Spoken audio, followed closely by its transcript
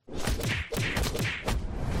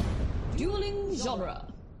genre.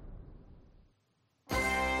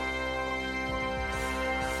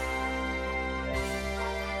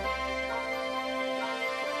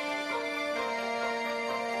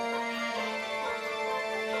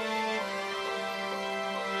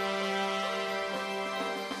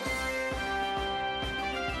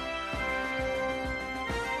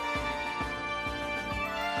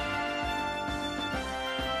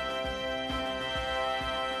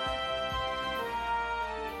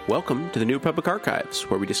 Welcome to the New Republic Archives,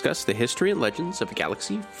 where we discuss the history and legends of a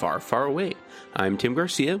galaxy far, far away. I'm Tim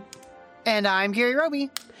Garcia. And I'm Gary Roby.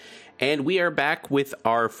 And we are back with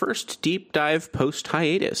our first deep dive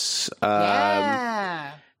post-hiatus.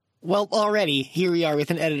 Yeah. Well, already, here we are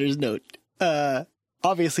with an editor's note.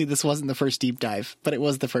 Obviously, this wasn't the first deep dive, but it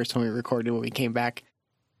was the first one we recorded when we came back.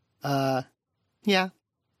 Yeah.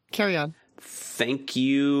 Carry on. Thank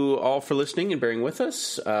you all for listening and bearing with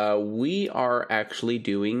us. We are actually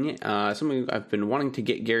doing something I've been wanting to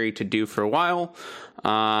get Gary to do for a while,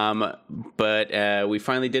 but we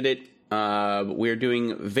finally did it. We're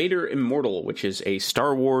doing Vader Immortal, which is a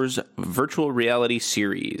Star Wars virtual reality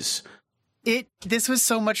series. This was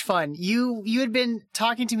so much fun. You had been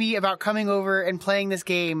talking to me about coming over and playing this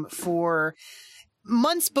game for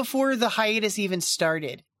months before the hiatus even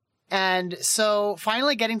started. And so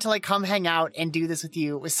finally getting to come hang out and do this with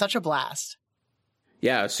you was such a blast.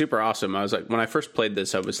 Yeah, super awesome. I was like, when I first played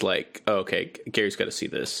this, I was like, oh, okay, Gary's got to see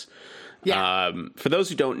this. Yeah. For those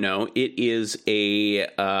who don't know, it is a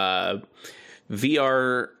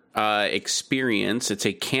VR experience. It's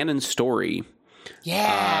a canon story.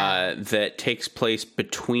 Yeah. That takes place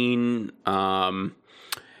between Revenge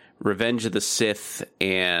of the Sith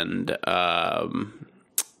and A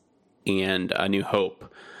New Hope.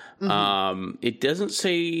 Mm-hmm. It doesn't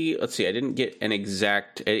say, let's see, I didn't get an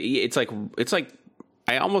exact, it's like,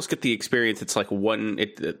 I almost get the experience. It's like the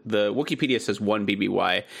Wikipedia says 1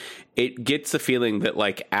 BBY. It gets the feeling that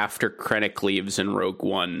after Krennic leaves in Rogue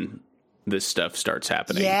One, this stuff starts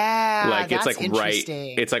happening. Yeah. It's that's right.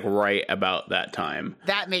 It's right about that time.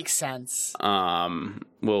 That makes sense.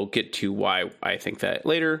 We'll get to why I think that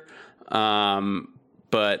later.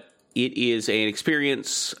 But it is an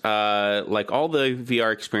experience, like all the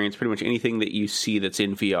VR experience, pretty much anything that you see that's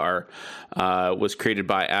in VR was created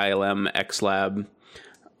by ILM X Lab.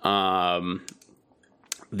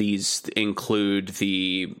 These include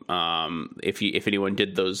the if anyone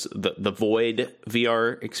did the Void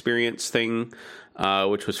VR experience thing,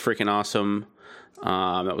 which was freaking awesome.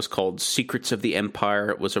 That was called Secrets of the Empire.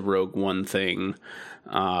 It was a Rogue One thing.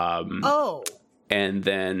 And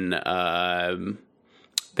then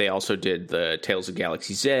they also did the Tales of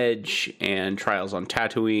Galaxy's Edge and Trials on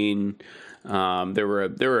Tatooine. There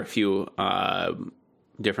were a few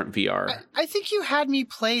different VR. I think you had me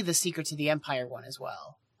play the Secrets of the Empire one as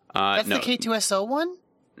well. That's no. the K2SO one?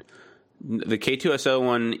 The K2SO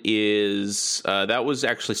one is that was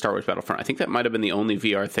actually Star Wars Battlefront. I think that might have been the only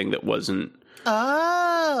VR thing that wasn't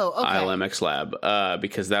ILMX Lab,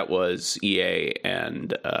 because that was EA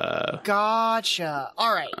and gotcha.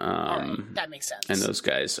 All right, that makes sense. And those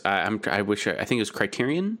guys, I think it was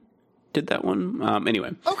Criterion did that one.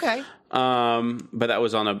 Anyway, okay. But that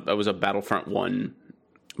was a Battlefront 1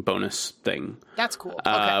 bonus thing. That's cool.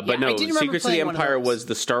 Okay. But no, Secrets of the Empire was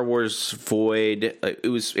the Star Wars Void.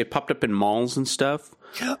 It popped up in malls and stuff.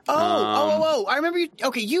 I remember you.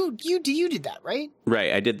 Okay, you did that, right?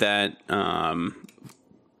 Right, I did that.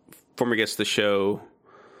 Former guest of the show,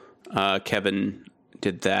 Kevin,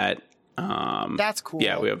 did that. That's cool.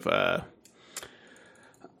 Yeah, we have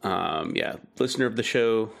listener of the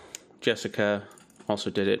show, Jessica, also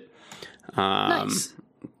did it. Nice.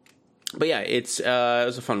 But yeah, it's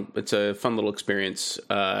a fun little experience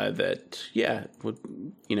that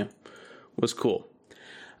was cool.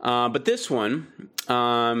 But this one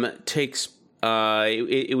takes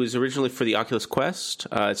it was originally for the Oculus Quest.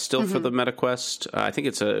 It's still for the Meta Quest. I think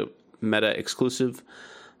it's a Meta exclusive.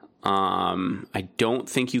 I don't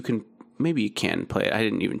think you can. Maybe you can play it. I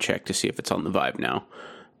didn't even check to see if it's on the Vive now.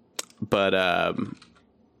 But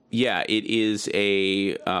yeah, it is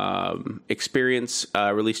a experience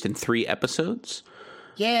released in 3 episodes.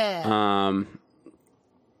 Yeah.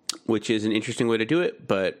 Which is an interesting way to do it,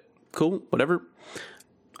 but cool, whatever.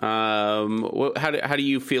 How do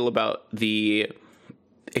you feel about the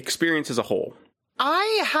experience as a whole?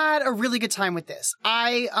 I had a really good time with this.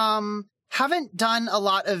 I haven't done a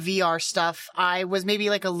lot of VR stuff. I was maybe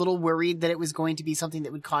a little worried that it was going to be something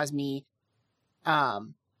that would cause me, I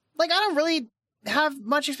don't really have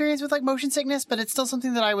much experience with motion sickness, but it's still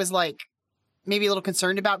something that I was maybe a little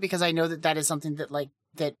concerned about, because I know that is something that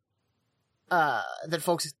that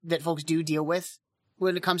folks do deal with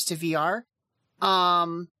when it comes to VR.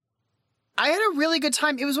 I had a really good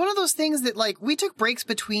time. It was one of those things that, like, we took breaks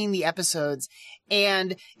between the episodes,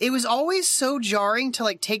 and it was always so jarring to,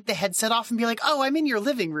 like, take the headset off and be like, oh, I'm in your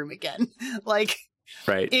living room again. Like,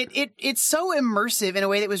 right. It's so immersive in a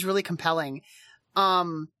way that was really compelling.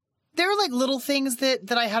 There were, like, little things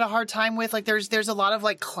that I had a hard time with. Like, there's a lot of,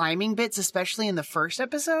 like, climbing bits, especially in the first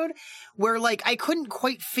episode, where, like, I couldn't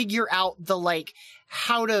quite figure out the, like,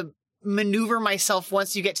 how to maneuver myself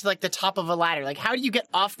once you get to, like, the top of a ladder. Like, how do you get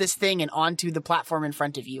off this thing and onto the platform in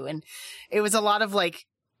front of you? And it was a lot of, like,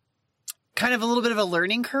 kind of a little bit of a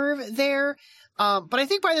learning curve there. But I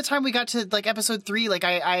think by the time we got to, like, episode 3, like,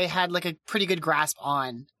 I had, like, a pretty good grasp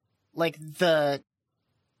on, like, the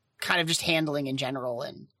kind of just handling in general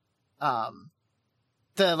and,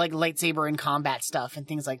 the, like, lightsaber and combat stuff and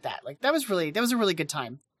things like that. Like, that was a really good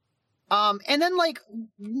time. And then, like,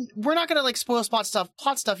 we're not gonna, like, spoil plot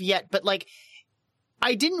stuff yet, but, like,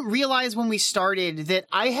 I didn't realize when we started that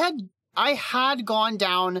I had gone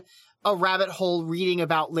down a rabbit hole reading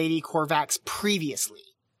about Lady Korvax previously.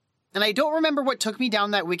 And I don't remember what took me down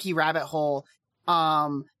that wiki rabbit hole.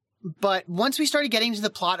 But once we started getting to the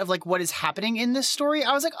plot of, like, what is happening in this story,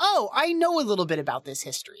 I was like, oh, I know a little bit about this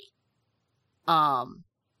history.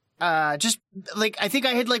 Just, like, I think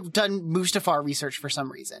I had, like, done Mustafar research for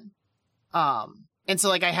some reason. And so,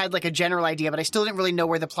 like, I had, like, a general idea, but I still didn't really know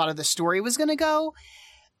where the plot of the story was gonna go.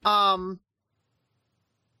 And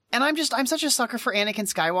I'm such a sucker for Anakin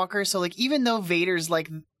Skywalker, so, like, even though Vader's, like,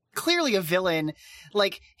 clearly a villain,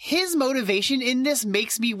 like, his motivation in this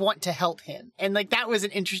makes me want to help him. And, like, that was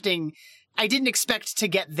an interesting, I didn't expect to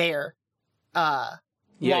get there, while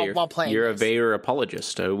playing. You're a Vader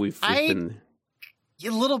apologist. We've been... A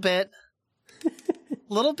little bit.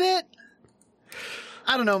 Little bit?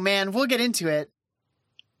 I don't know, man. We'll get into it.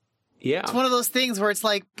 Yeah. It's one of those things where it's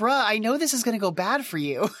like, bruh, I know this is going to go bad for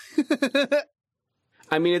you.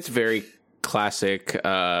 I mean, it's very classic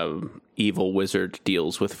evil wizard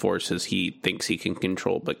deals with forces he thinks he can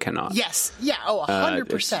control but cannot. Yes. Yeah. Oh,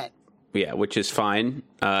 100%. Yeah, which is fine.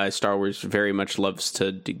 Star Wars very much loves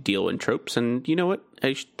to deal in tropes, and you know what?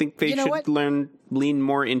 I think they should lean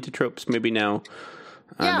more into tropes maybe now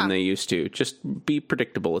than they used to. Just be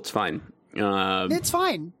predictable. It's fine. It's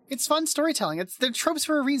fine. It's fun storytelling. They're tropes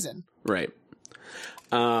for a reason. Right.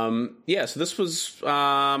 So this was,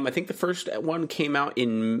 I think the first one came out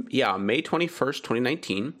in, May 21st,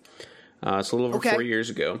 2019. It's a little over 4 years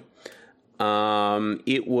ago.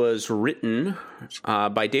 It was written,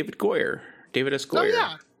 by David S.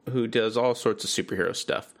 Goyer, who does all sorts of superhero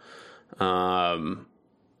stuff. I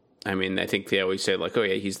mean, I think they always say, like, oh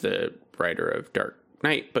yeah, he's the writer of Dark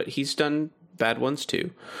Knight, but he's done bad ones too.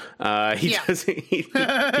 He just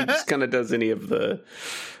kind of does a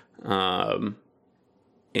lot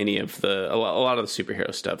of the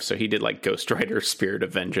superhero stuff. So he did, like, Ghost Rider, Spirit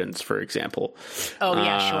of Vengeance, for example. Oh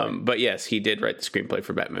yeah, sure. But yes, he did write the screenplay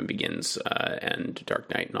for Batman Begins and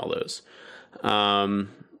Dark Knight and all those.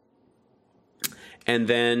 And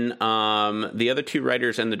then the other two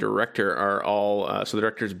writers and the director are all... so the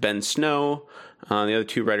director's Ben Snow. The other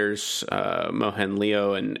two writers, Mohan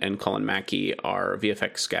Leo and Colin Mackey, are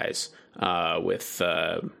VFX guys with,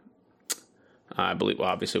 I believe, well,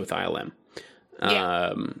 obviously with ILM.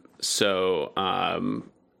 Yeah.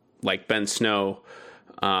 Like, Ben Snow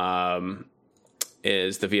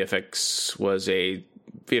is the was a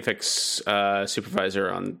VFX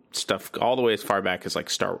supervisor on stuff all the way as far back as, like,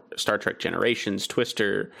 Star Trek Generations,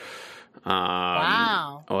 Twister.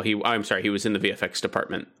 Wow. Well, he was in the VFX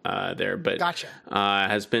department there, but gotcha.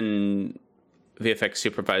 Has been VFX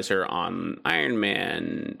supervisor on Iron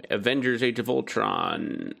Man, Avengers: Age of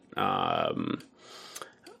Ultron, and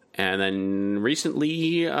then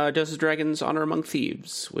recently Dungeons & Dragons: Honor Among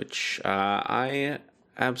Thieves, which I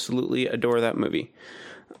absolutely adore that movie.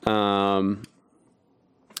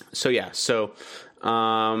 So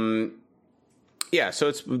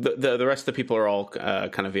it's the rest of the people are all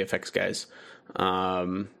kind of VFX guys.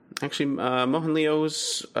 Actually, Mohan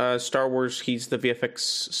Leo's Star Wars, he's the VFX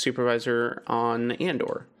supervisor on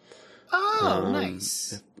Andor. Oh,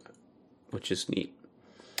 nice. Which is neat.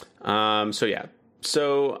 I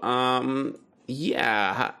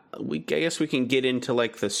guess we can get into,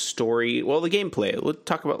 like, the story. Well, the gameplay. Let's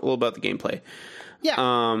talk a little about the gameplay. Yeah.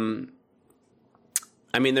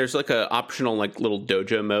 I mean, there's, like, a optional, like, little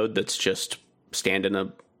dojo mode that's just stand in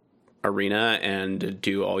a arena and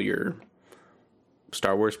do all your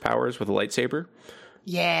Star Wars powers with a lightsaber.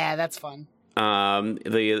 Yeah, that's fun.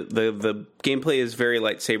 The gameplay is very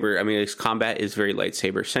lightsaber. I mean, its combat is very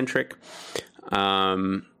lightsaber centric.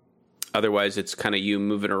 Otherwise, it's kind of you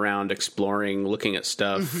moving around, exploring, looking at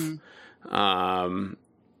stuff. Mm-hmm.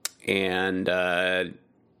 and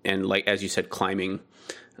like as you said, climbing.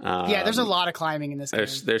 Yeah, there's a lot of climbing in this game.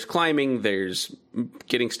 There's climbing. There's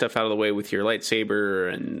getting stuff out of the way with your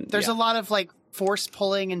lightsaber, and there's a lot of like force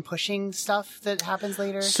pulling and pushing stuff that happens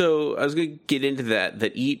later. So I was going to get into that.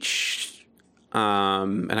 That each,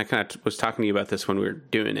 and I kind of was talking to you about this when we were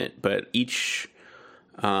doing it, but each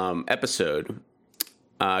episode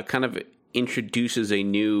kind of introduces a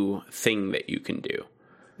new thing that you can do.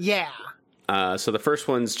 Yeah. So the first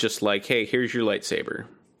one's just like, hey, here's your lightsaber.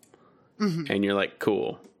 Mm-hmm. And you're like,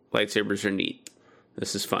 cool. Lightsabers are neat.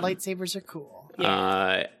 This is fun. Lightsabers are cool.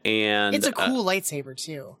 Yeah. And it's a cool lightsaber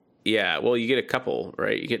too. Yeah. Well, you get a couple,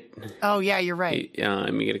 right? You get. Oh yeah, you're right.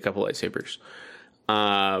 You get a couple lightsabers.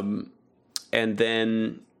 And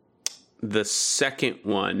then the second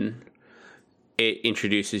one, it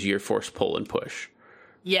introduces your force pull and push.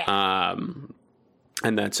 Yeah.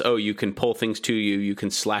 And that's, you can pull things to you. You can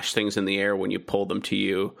slash things in the air when you pull them to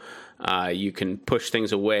you. You can push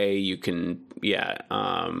things away. You can,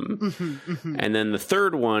 And then the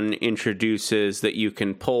third one introduces that you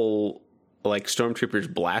can pull like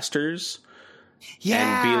stormtroopers' blasters.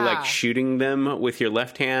 Yeah. And be like shooting them with your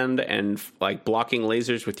left hand and like blocking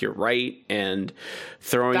lasers with your right and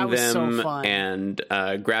throwing them so fun. And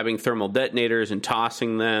grabbing thermal detonators and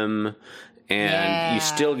tossing them. And you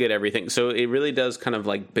still get everything. So it really does kind of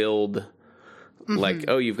like build like,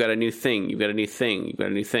 you've got a new thing. You've got a new thing. You've got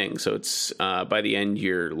a new thing. So it's by the end,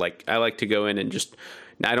 you're like, I like to go in and just,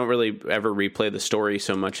 I don't really ever replay the story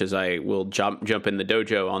so much as I will jump in the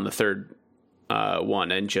dojo on the third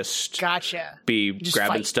one and just be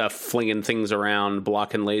grabbing stuff, flinging things around,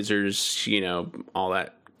 blocking lasers, all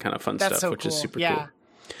that kind of fun stuff, which is super cool.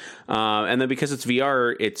 And then because it's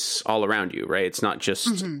VR, it's all around you, right? It's not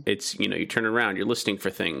just, it's, you turn around, you're listening for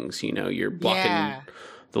things, you're blocking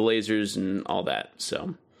the lasers and all that.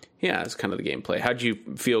 So, yeah, it's kind of the gameplay. How'd you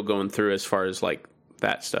feel going through as far as like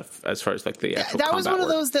that stuff, as far as like the actual that was one work? of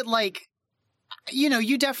those that like,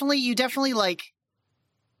 you definitely like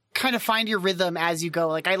kind of find your rhythm as you go.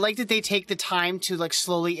 Like, I like that they take the time to like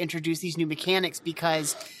slowly introduce these new mechanics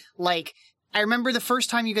because like, I remember the first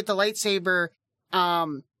time you get the lightsaber,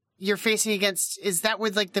 you're facing against, is that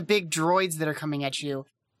with like the big droids that are coming at you?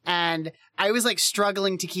 And I was like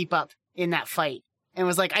struggling to keep up in that fight and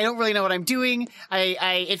was like, I don't really know what I'm doing.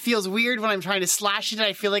 It feels weird when I'm trying to slash it.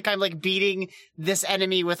 I feel like I'm like beating this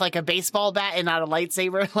enemy with like a baseball bat and not a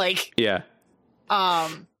lightsaber. Like, yeah.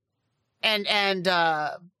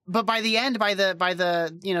 But by the end, by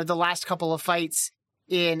the, the last couple of fights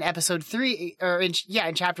in episode 3 or in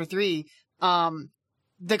chapter 3,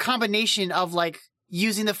 the combination of like,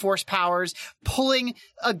 using the force powers, pulling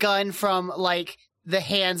a gun from like the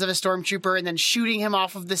hands of a stormtrooper and then shooting him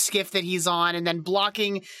off of the skiff that he's on and then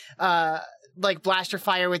blocking like blaster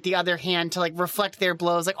fire with the other hand to like reflect their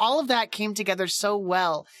blows. Like all of that came together so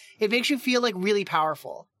well. It makes you feel like really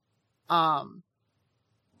powerful. Yeah,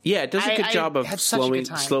 it does a good job of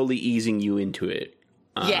slowly easing you into it.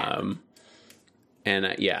 And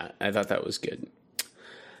I thought that was good.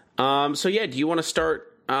 So yeah, do you want to start?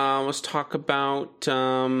 Let's talk about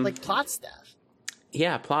like plot stuff.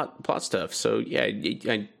 Yeah, plot stuff. So yeah,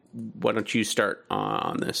 why don't you start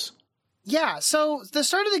on this? Yeah. So the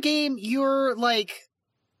start of the game, you're like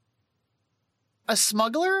a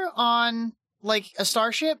smuggler on like a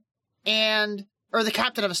starship, or the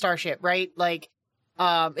captain of a starship, right? Like,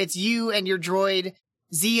 it's you and your droid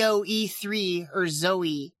ZOE3 or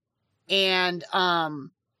Zoe, and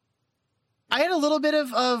I had a little bit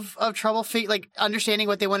of trouble understanding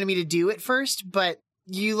what they wanted me to do at first, but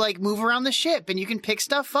you like move around the ship and you can pick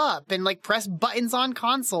stuff up and like press buttons on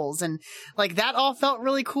consoles and like that all felt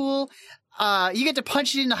really cool. You get to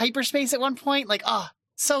punch it into hyperspace at one point. Like,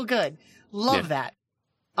 so good. Love that.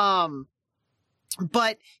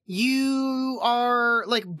 But you are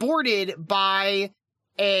like boarded by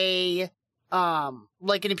a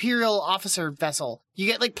like an Imperial officer vessel. You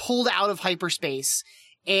get like pulled out of hyperspace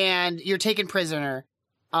and you're taken prisoner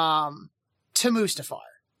to Mustafar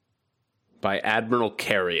by Admiral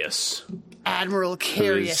Carius. Admiral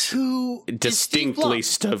Carius, who distinctly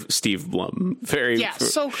Steve Blum. Very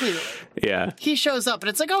so clearly. Yeah. He shows up and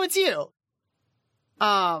it's like, oh, it's you.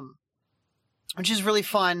 Which is really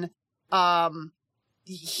fun.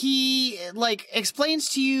 He like explains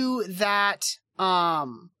to you that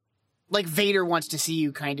like Vader wants to see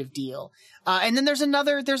you kind of deal. And then there's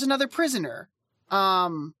another prisoner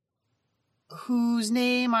whose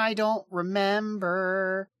name I don't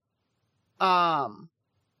remember. Yeah,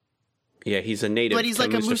 he's a native. But he's like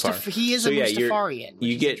Mustafar. He is a Mustafarian. Which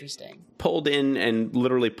you get interesting. Pulled in and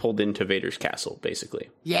literally pulled into Vader's castle, basically.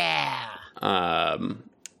 Yeah.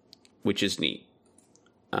 Which is neat.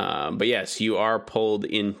 But yes, you are pulled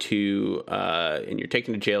into, and you're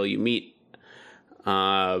taken to jail. You meet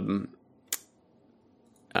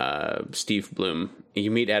Steve Bloom.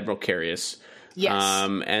 You meet Admiral Carius. Yes.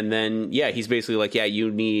 And then, he's basically like, you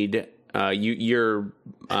need, you're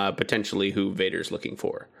potentially who Vader's looking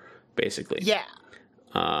for, basically. Yeah.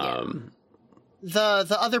 The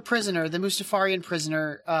other prisoner, the Mustafarian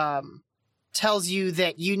prisoner, tells you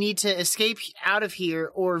that you need to escape out of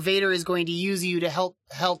here, or Vader is going to use you to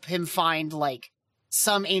help him find like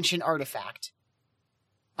some ancient artifact.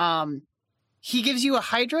 He gives you a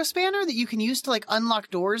hydro spanner that you can use to like unlock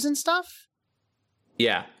doors and stuff.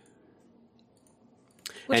 Yeah.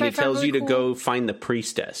 And he tells you to go find the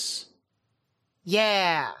priestess.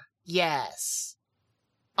 Yeah. Yes.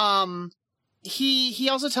 He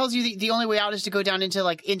also tells you the only way out is to go down into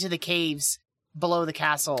the caves below the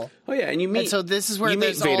castle. Oh yeah, and you meet. And so this is where you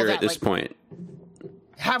meet Vader at this point.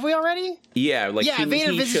 Have we already? Yeah,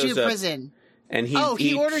 Vader he visits you shows in up, prison. and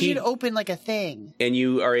he orders you to open like a thing, and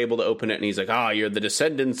you are able to open it. And he's like, you're the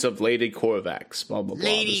descendants of Lady Corvax. Blah blah blah.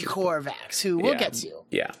 Lady Corvax, who will get you.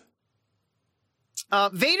 Yeah.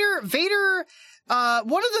 Vader.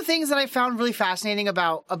 One of the things that I found really fascinating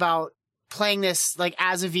about playing this like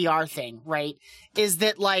as a VR thing, right, is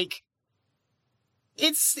that like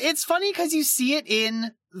it's funny because you see it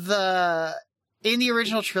in the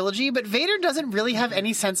original trilogy, but Vader doesn't really have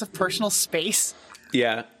any sense of personal space.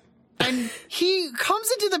 Yeah. And he comes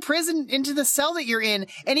into the prison, into the cell that you're in,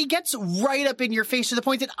 and he gets right up in your face to the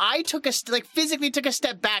point that I physically took a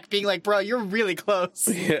step back, being like, bro, you're really close.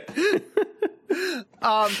 Yeah.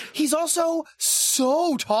 He's also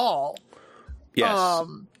so tall. Yes.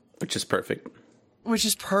 Which is perfect.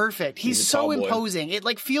 He's so imposing. It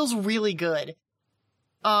like feels really good.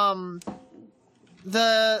 Scott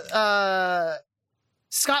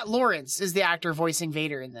Lawrence is the actor voicing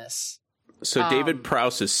Vader in this. So David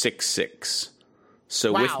Prowse is 6'6".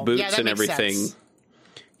 So wow. with boots and everything, sense.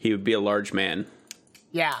 He would be a large man.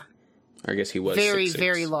 Yeah. I guess he was very, 6'6".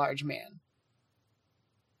 very large man.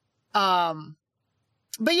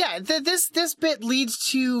 But yeah, this bit leads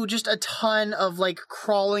to just a ton of like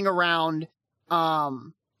crawling around,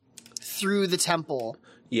 through the temple.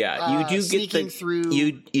 Yeah, you do get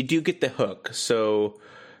you do get the hook. So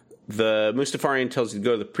the Mustafarian tells you to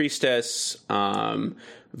go to the priestess.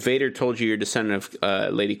 Vader told you you're a descendant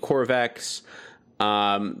of Lady Corvax.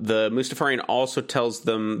 The Mustafarian also tells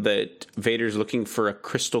them that Vader's looking for a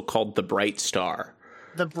crystal called the Bright Star.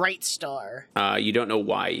 The Bright Star. You don't know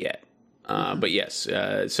why yet. But yes,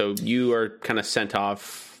 so you are kind of sent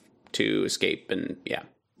off to escape, and yeah.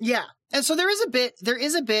 Yeah. And so there is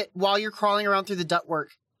a bit while you're crawling around through the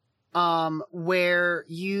ductwork, where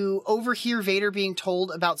you overhear Vader being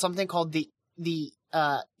told about something called the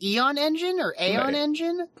Eon engine or Aeon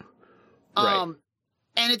engine. Right.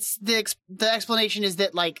 And it's the explanation is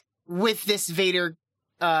that like with this Vader,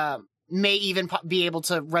 may even be able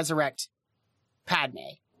to resurrect Padme.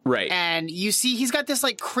 Right. And you see he's got this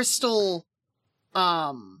like crystal, it's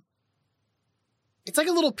like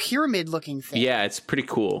a little pyramid looking thing. Yeah, it's pretty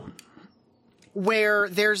cool. Where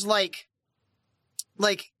there's like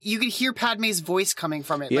you can hear Padme's voice coming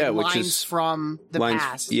from it, like lines from the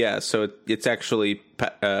past. Yeah, so it's actually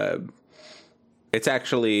Natalie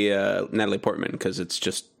Portman because it's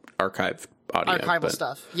just archived audio. Archival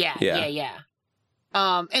stuff. Yeah.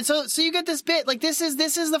 And so you get this bit, like this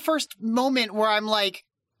is the first moment where I'm like,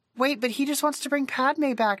 wait, but he just wants to bring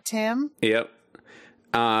Padme back, Tim. Yep.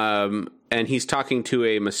 And he's talking to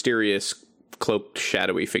a mysterious cloaked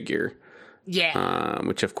shadowy figure. Yeah.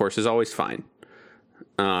 Which of course is always fine.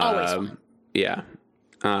 Always fine. Yeah.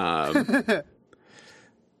 But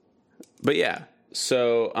yeah.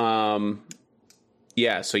 So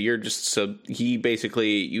so he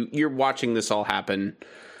basically you're watching this all happen,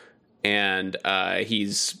 and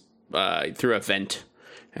he's through a vent,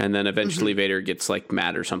 and then eventually Vader gets like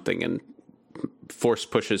mad or something and force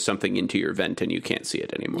pushes something into your vent and you can't see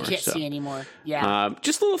it anymore. You can't see anymore. Yeah.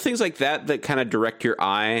 Just little things like that kind of direct your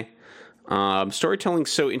eye.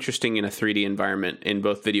 Storytelling's so interesting in a 3D environment in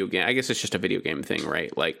both video game. I guess it's just a video game thing,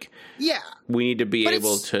 right? Like, yeah, we need to be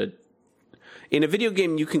able to. In a video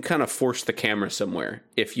game, you can kind of force the camera somewhere.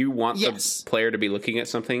 If you want the player to be looking at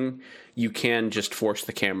something, you can just force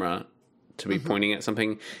the camera to be pointing at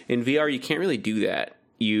something. In VR, you can't really do that.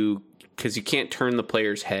 Because you can't turn the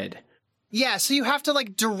player's head. Yeah, so you have to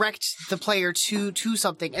like direct the player to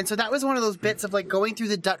something. And so that was one of those bits of like going through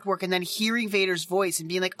the ductwork and then hearing Vader's voice and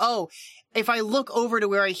being like, oh, if I look over to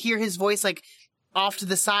where I hear his voice like off to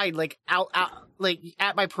the side, like out like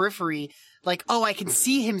at my periphery, like, oh, I can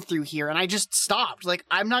see him through here, and I just stopped. Like,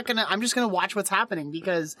 I'm just gonna watch what's happening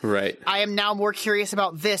because Right. I am now more curious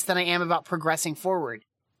about this than I am about progressing forward.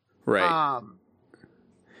 Right.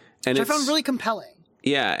 And which I found really compelling.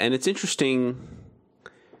 Yeah, and it's interesting.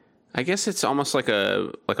 I guess it's almost like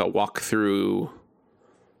a walk through,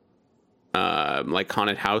 like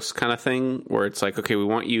haunted house kind of thing, where it's like, okay, we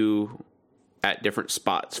want you at different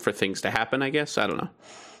spots for things to happen. I guess I don't know.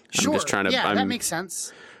 Sure. I'm just trying to. Yeah, that makes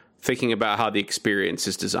sense. Thinking about how the experience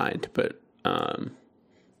is designed, but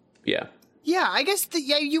yeah. Yeah, I guess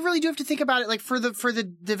you really do have to think about it. Like for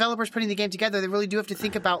the developers putting the game together, they really do have to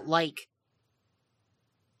think about it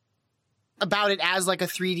as like a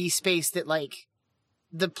 3D space that like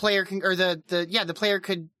the player can, or the player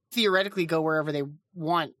could theoretically go wherever they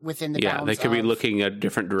want within the bounds. They could be looking a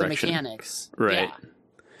different direction. The mechanics, right?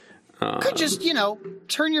 Yeah. Could just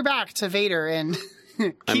turn your back to Vader and.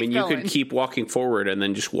 You could keep walking forward and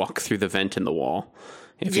then just walk through the vent in the wall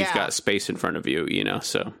if you've got space in front of you,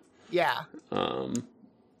 so. Yeah.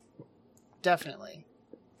 Definitely.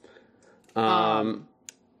 Yeah.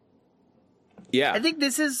 I think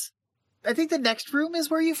the next room is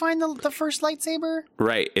where you find the first lightsaber.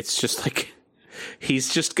 Right. It's just like,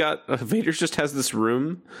 Vader just has this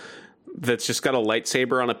room that's just got a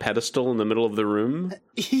lightsaber on a pedestal in the middle of the room.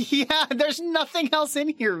 Yeah, there's nothing else in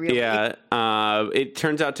here, really. Yeah, it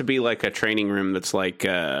turns out to be like a training room that's like,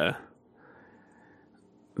 it's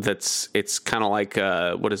kind of like,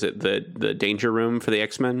 what is it, the danger room for the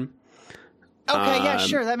X-Men? Okay, yeah,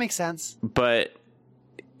 sure, that makes sense. But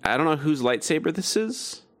I don't know whose lightsaber this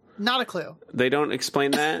is. Not a clue. They don't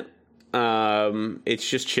explain that. It's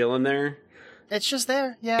just chilling there. It's just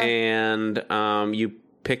there, yeah. And you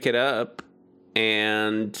pick it up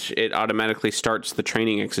and it automatically starts the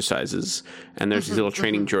training exercises, and there's these little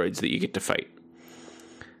training droids that you get to fight.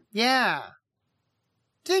 Yeah.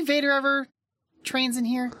 Do you think Vader ever trains in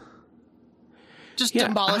here? Just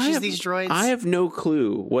demolishes these droids? I have no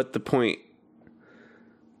clue what the point.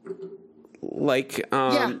 Like,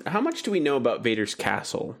 how much do we know about Vader's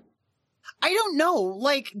castle? I don't know.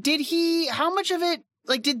 Like, how much of it,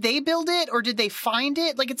 like, did they build it or did they find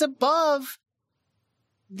it? Like, it's above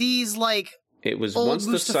these, like, it was once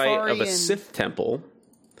the site of a Sith temple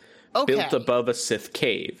built above a Sith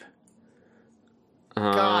cave.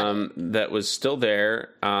 That was still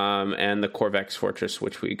there, and the Corvex Fortress,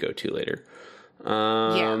 which we go to later.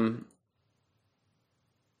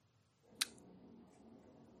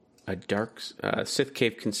 A dark Sith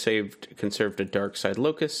cave conserved a dark side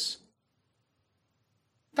locus.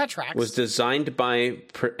 That tracks. Was designed by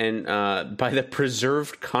the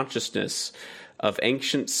preserved consciousness of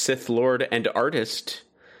ancient Sith Lord and artist.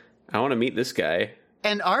 I want to meet this guy.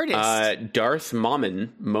 An artist? Darth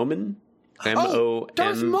Momin. Momin? Oh,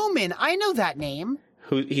 Darth Momin. I know that name.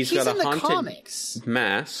 He's got a haunted comics.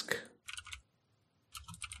 mask.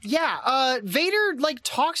 Yeah, Vader, like,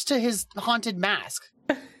 talks to his haunted mask.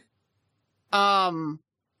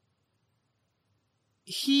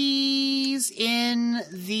 He's in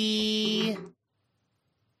the...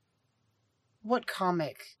 What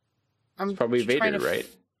comic? It's probably Vader, right?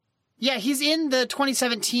 Yeah, he's in the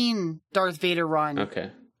 2017 Darth Vader run.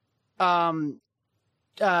 Okay.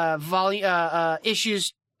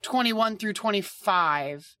 Issues 21 through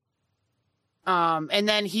 25. And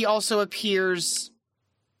then he also appears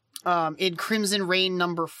in Crimson Reign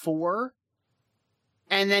 #4.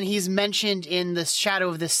 And then he's mentioned in the Shadow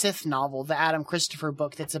of the Sith novel, the Adam Christopher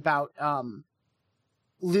book that's about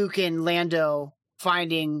Luke and Lando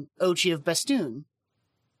finding Ochi of Bastoon.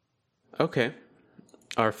 Okay.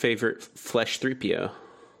 Our favorite Flesh 3PO.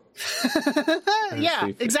 Yeah,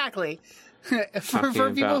 exactly.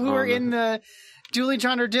 for people who are in the Dueling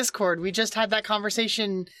Genre Discord, we just had that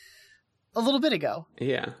conversation a little bit ago.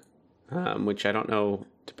 Yeah. Which I don't know,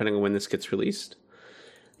 depending on when this gets released.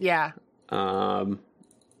 Yeah. But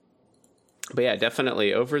yeah,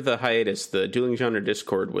 definitely over the hiatus, the Dueling Genre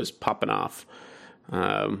Discord was popping off,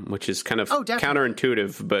 which is kind of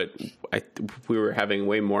counterintuitive, but we were having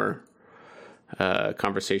way more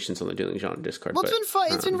conversations on the Dueling Genre Discord. Well, it's been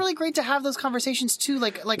fun. It's been really great to have those conversations too,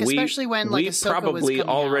 like especially when like Ahsoka probably was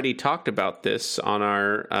already out. Talked about this on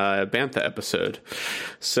our Bantha episode.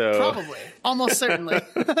 So probably, almost certainly.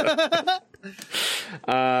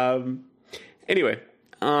 Anyway,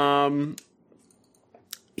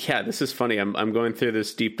 yeah, this is funny. I'm going through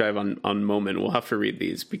this deep dive on Moment. We'll have to read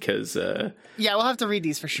these because yeah, we'll have to read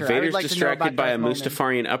these for sure. Vader's I would like distracted to know about by a Darth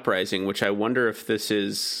Mustafarian uprising, which I wonder if this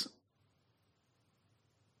is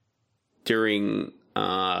during.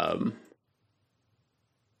 Let's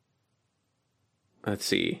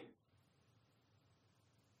see.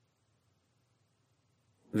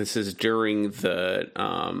 this is during the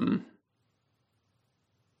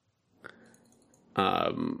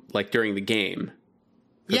like during the game.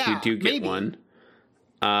 Yeah, we do get maybe. one.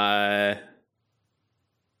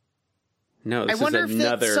 No, this I wonder is if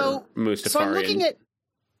another Mustafarian. So I'm looking at,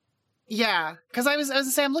 because I was gonna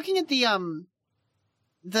say I'm looking at the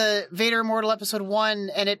Vader Immortal episode 1,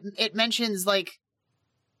 and it mentions like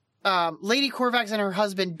Lady Corvax and her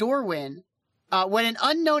husband Dorwyn. When an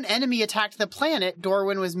unknown enemy attacked the planet,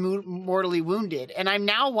 Dorwyn was mortally wounded, and I'm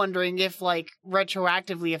now wondering if, like,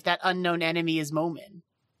 retroactively, if that unknown enemy is Momin.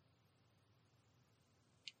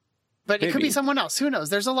 But it could be someone else. Who knows?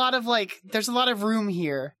 There's a lot of room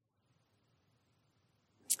here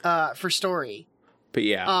for story. But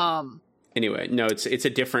yeah. Anyway, no, it's a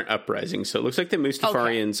different uprising. So it looks like the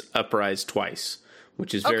Mustafarians uprise twice,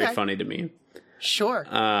 which is very funny to me. Sure.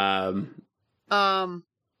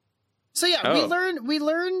 So yeah,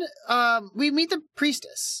 we meet the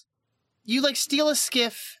priestess. You like steal a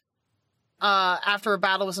skiff after a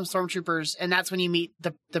battle with some stormtroopers, and that's when you meet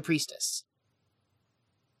the priestess.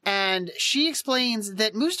 And she explains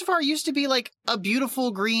that Mustafar used to be like a beautiful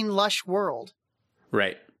green lush world.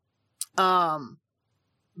 Right.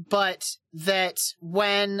 But that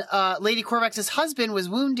when Lady Corvax's husband was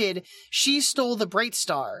wounded, she stole the Bright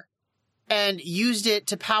Star and used it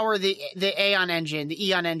to power the Eon engine,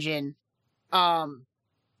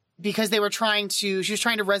 because she was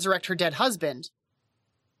trying to resurrect her dead husband.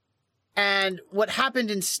 And what happened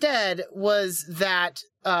instead was that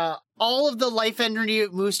all of the life energy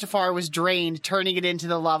of Mustafar was drained, turning it into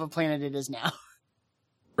the lava planet it is now.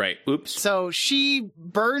 Right. Oops. So she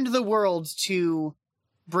burned the world to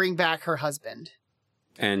bring back her husband.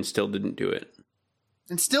 And still didn't do it.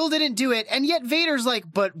 And yet Vader's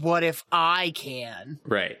like, but what if I can?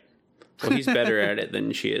 Right. Well, he's better at it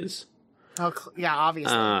than she is. Oh, yeah,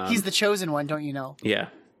 obviously. He's the chosen one, don't you know? Yeah.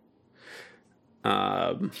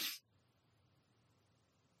 But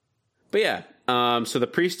yeah, so the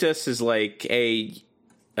priestess is like, hey,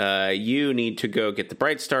 you need to go get the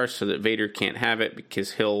Bright Star so that Vader can't have it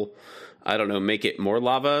because he'll, I don't know, make it more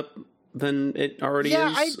lava than it already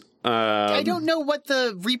is. I don't know what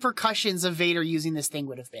the repercussions of Vader using this thing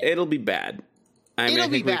would have been. It'll be bad. I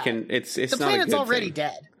think we can. It's the not planet's a good already thing.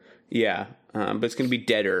 dead. Yeah, but it's going to be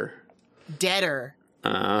deader. Deader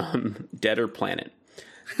planet.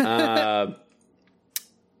 But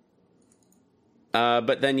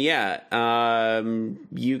then, you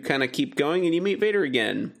kind of keep going and you meet Vader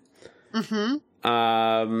again.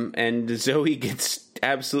 Mm-hmm. And Zoe gets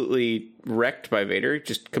absolutely wrecked by Vader.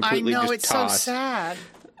 Just completely I know, just it's tossed. so sad.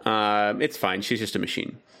 It's fine. She's just a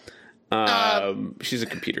machine. She's a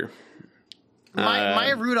computer.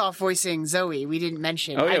 Maya Rudolph voicing Zoe, we didn't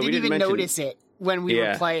mention. Oh, yeah, I didn't even notice it when we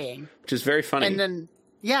were playing. Which is very funny. And then,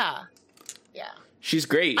 yeah. She's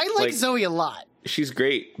great. I like Zoe a lot. She's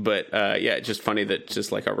great, but it's just funny that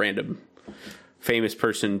just like a random famous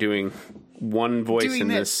person doing one voice in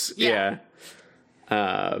this. Yeah.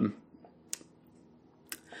 But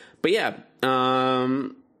yeah.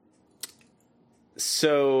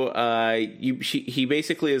 So he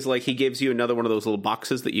basically is like, he gives you another one of those little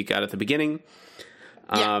boxes that you got at the beginning.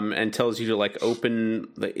 And tells you to like open.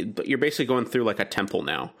 You're basically going through like a temple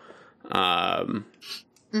now.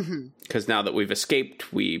 Because now that we've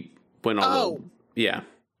escaped, we went all. Yeah.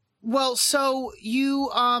 Well, so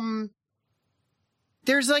you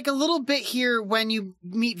there's like a little bit here when you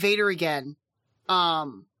meet Vader again,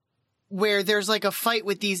 where there's like a fight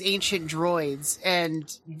with these ancient droids, and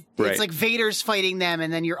it's like Vader's fighting them,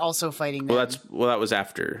 and then you're also fighting them. That was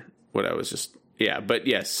after what I was just. Yeah, but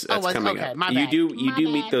yes, that's coming up. My bad. You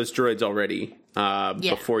do meet those droids already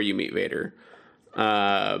before you meet Vader,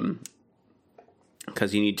 because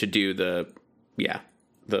you need to do the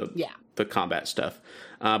combat stuff.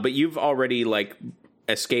 But you've already like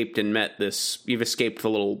escaped and met this. You've escaped the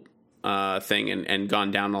little thing and gone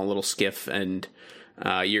down a little skiff, and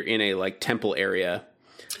you're in a like temple area.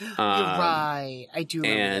 You're right. I do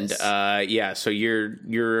remember this. So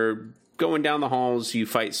you're going down the halls, you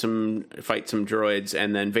fight some droids,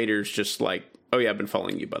 and then Vader's just like, oh yeah, I've been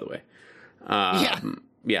following you, by the way.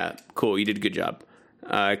 Yeah, cool, you did a good job.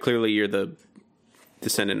 Clearly you're the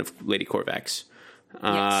descendant of Lady Corvax.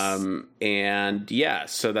 And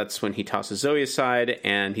so that's when he tosses Zoe aside,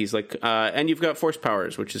 and he's like, and you've got force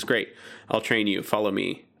powers, which is great. I'll train you, follow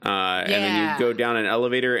me. And then you go down an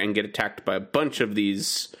elevator and get attacked by a bunch of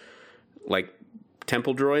these like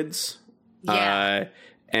temple droids.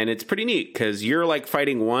 And it's pretty neat because you're like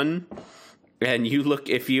fighting one, and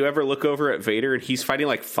if you ever look over at Vader, and he's fighting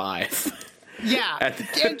like 5. Yeah,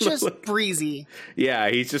 it's just breezy. Yeah,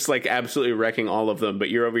 he's just like absolutely wrecking all of them, but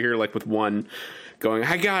you're over here like with one, going,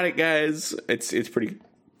 "I got it, guys." It's pretty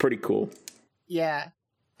cool. Yeah.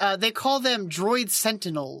 They call them droid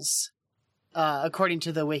sentinels, according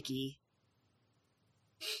to the wiki.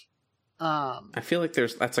 I feel like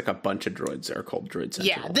that's like a bunch of droids that are called droid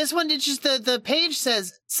sentinels. Yeah, this one, it's just the page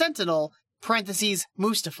says sentinel, parentheses,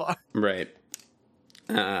 Mustafar. Right.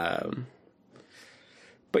 But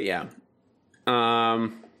yeah.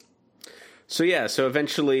 So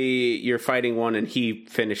eventually you're fighting one and he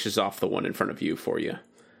finishes off the one in front of you for you.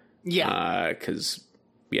 Yeah. Because,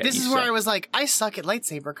 this is where I was like, I suck at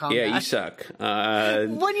lightsaber combat. Yeah, you suck.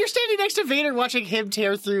 When you're standing next to Vader watching him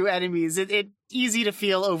tear through enemies, it's easy to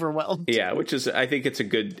feel overwhelmed. Yeah, which is, I think it's a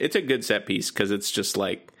good set piece because it's just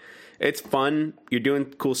like, it's fun. You're doing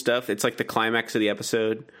cool stuff. It's like the climax of the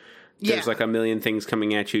episode. There's like a million things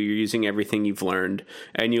coming at you. You're using everything you've learned,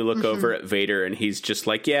 and you look over at Vader, and he's just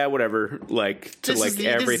like, "Yeah, whatever." Like to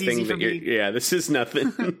everything that you're. Yeah, this is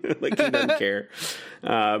nothing. Like he doesn't care.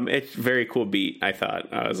 It's a very cool beat. I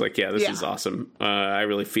thought I was like, "Yeah, this is awesome." I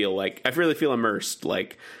really feel immersed.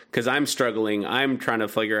 Like because I'm struggling. I'm trying to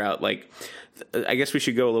figure out like. I guess we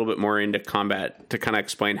should go a little bit more into combat to kind of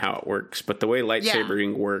explain how it works. But the way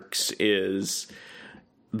lightsabering works is.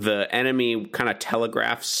 The enemy kind of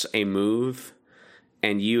telegraphs a move,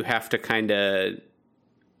 and you have to kind of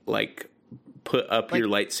like put up your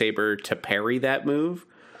lightsaber to parry that move.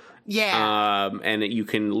 Yeah. And you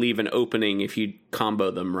can leave an opening if you combo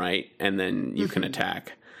them right, and then you can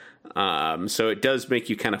attack. So it does make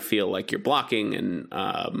you kind of feel like you're blocking, and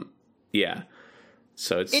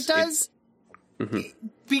So it does.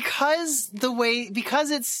 Because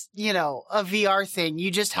it's, a VR thing, you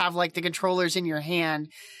just have like the controllers in your hand.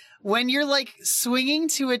 When you're like swinging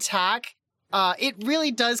to attack, it really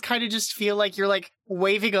does kind of just feel like you're like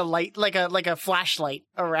waving a light, like a flashlight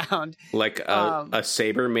around. Like a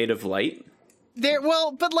saber made of light?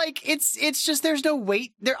 But like it's just there's no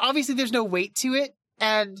weight. There's no weight to it.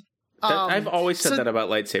 And I've always said that about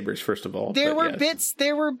lightsabers, first of all. There were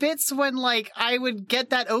bits when like I would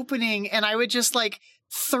get that opening and I would just like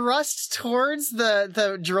thrust towards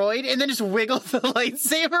the droid and then just wiggle the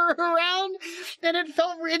lightsaber around, and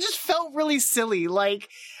it just felt really silly. Like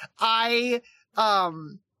I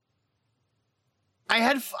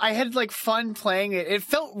had like fun playing it. It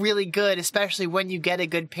felt really good, especially when you get a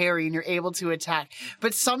good parry and you're able to attack.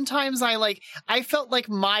 But sometimes I felt like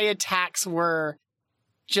my attacks were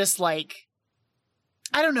just like,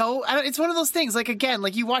 I don't know. It's one of those things. Like, again,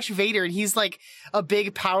 like you watch Vader and he's like a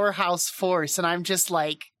big powerhouse force, and I'm just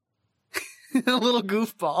like a little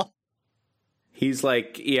goofball. He's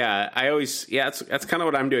like, that's kind of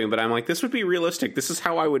what I'm doing, but I'm like, this would be realistic. This is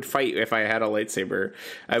how I would fight if I had a lightsaber.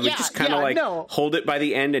 I would just kind of hold it by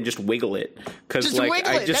the end and just wiggle it. Because like,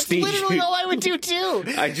 that's literally all I would do too.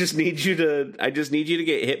 I just need you to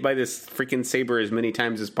get hit by this freaking saber as many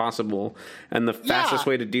times as possible. And the fastest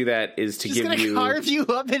way to do that is to carve you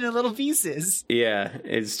up into little pieces. Yeah.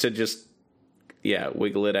 Is to just,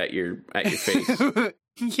 wiggle it at your face.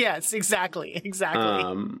 Yes, exactly.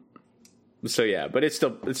 So but it's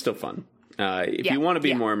still fun. If you want to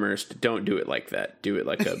be more immersed, don't do it like that. Do it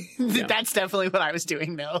like a. That's definitely what I was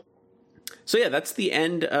doing, though. So that's the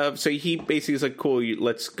end of. So he basically is like, "Cool,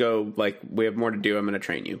 let's go. Like we have more to do. I'm going to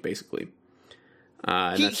train you, basically."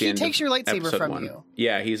 And he takes your lightsaber from you.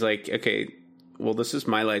 Yeah, he's like, "Okay, well, this is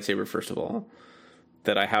my lightsaber first of all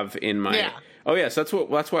that I have in my." Yeah. Oh yes, that's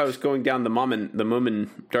why I was going down the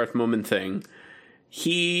Darth Momin thing.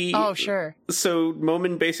 Oh, sure. So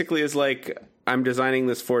Momin basically is like, I'm designing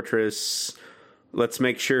this fortress. Let's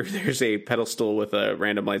make sure there's a pedestal with a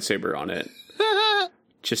random lightsaber on it.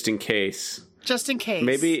 Just in case.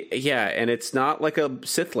 Maybe, and it's not like a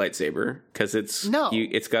Sith lightsaber, because it's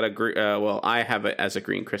got a, I have it as a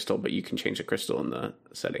green crystal, but you can change the crystal in the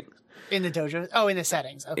settings. In the dojo? Oh, in the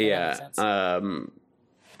settings. Okay, that makes sense.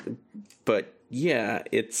 But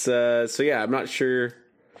it's, I'm not sure.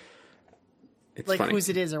 It's like funny. Whose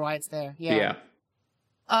it is or why it's there. Yeah.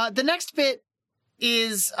 The next bit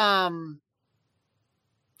is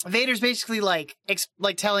Vader's basically like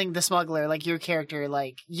telling the smuggler, like your character,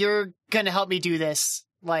 like you're gonna help me do this.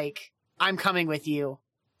 Like I'm coming with you,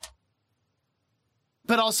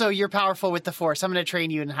 but also you're powerful with the Force. I'm gonna train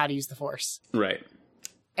you in how to use the Force. Right.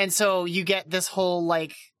 And so you get this whole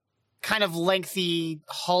like kind of lengthy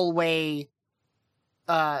hallway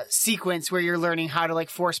sequence where you're learning how to like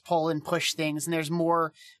force pull and push things, and there's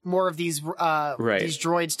more of these these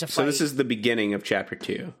droids to fight. So this is the beginning of chapter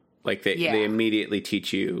 2. Like they immediately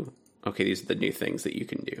teach you, okay, these are the new things that you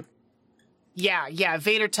can do. Yeah.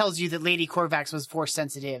 Vader tells you that Lady Corvax was force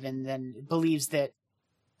sensitive, and then believes that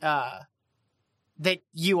that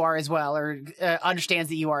you are as well, or understands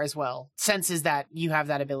that you are as well, senses that you have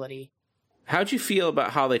that ability. How'd you feel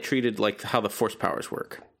about how they treated, like, how the force powers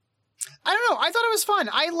work? I don't know. I thought it was fun.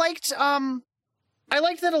 I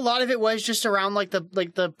liked that a lot of it was just around like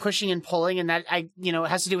the pushing and pulling, and that it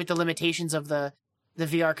has to do with the limitations of the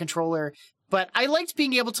VR controller. But I liked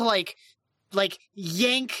being able to like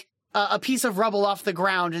yank a piece of rubble off the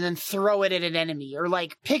ground and then throw it at an enemy, or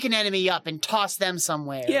like pick an enemy up and toss them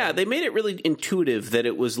somewhere. Yeah, they made it really intuitive that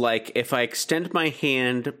it was like, if I extend my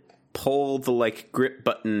hand, pull the like grip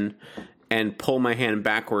button, and pull my hand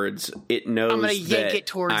backwards, it knows I'm gonna yank it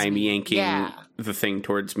towards I'm me. yanking the thing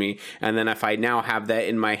towards me. And then if I now have that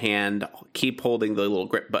in my hand, keep holding the little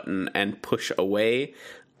grip button and push away,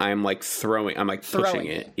 I'm like pushing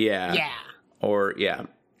it. Yeah. Yeah. Or, yeah.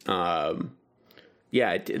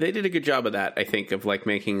 Yeah, they did a good job of that, I think, of like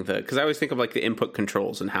making because I always think of like the input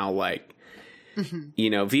controls and how like,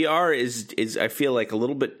 VR is I feel like a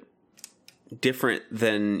little bit different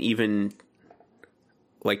than even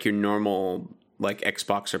like your normal like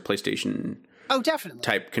Xbox or PlayStation definitely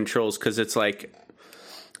type controls, because it's like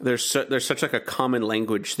there's such like a common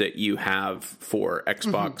language that you have for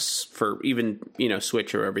Xbox, for even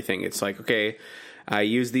Switch or everything. It's like, okay, I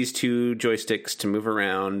use these two joysticks to move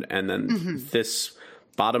around, and then this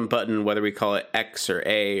bottom button, whether we call it X or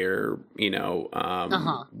A or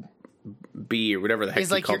B or whatever the heck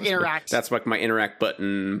is like your interact. That's like my interact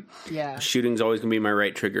button. Yeah, shooting's always gonna be my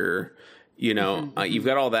right trigger. You've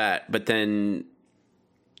got all that, but then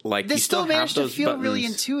like this you still managed have to those feel buttons. really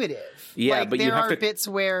intuitive. Yeah, like, but there you have are to bits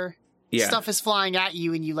where stuff is flying at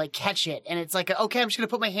you and you like catch it, and it's like, okay, I'm just gonna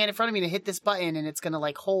put my hand in front of me to hit this button, and it's gonna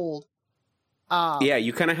like hold. Yeah,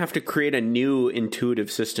 you kind of have to create a new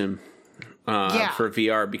intuitive system for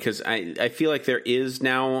VR, because I feel like there is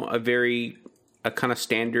now a kind of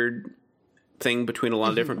standard thing between a lot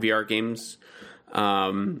of different VR games.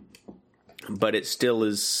 But it still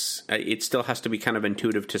has to be kind of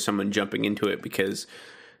intuitive to someone jumping into it, because,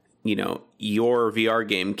 your VR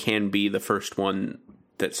game can be the first one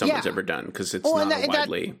that someone's ever done, because it's not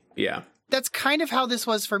widely. That's kind of how this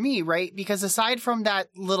was for me, right? Because aside from that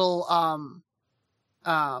little,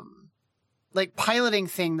 like piloting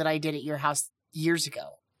thing that I did at your house years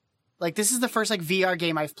ago, like this is the first like VR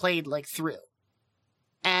game I've played like through.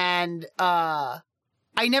 And,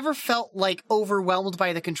 I never felt like overwhelmed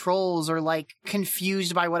by the controls or like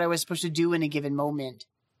confused by what I was supposed to do in a given moment.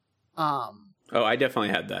 I definitely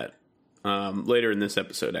had that. Later in this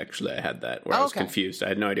episode, actually, I had that where I was confused. I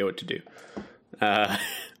had no idea what to do.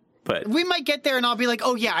 But we might get there and I'll be like,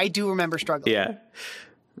 oh yeah, I do remember struggling. Yeah.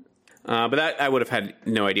 But that I would have had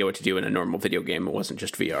no idea what to do in a normal video game. It wasn't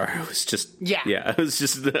just VR. It was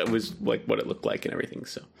just, that was like what it looked like and everything.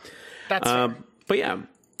 So that's fair. But yeah.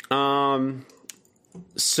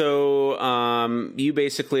 So you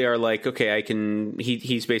basically are like, okay,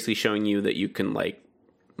 he's basically showing you that you can like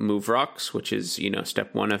move rocks, which is,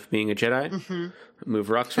 step one of being a Jedi. Move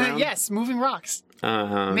rocks around. Yes, moving rocks.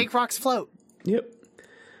 Make rocks float. Yep.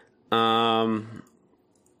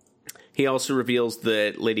 He also reveals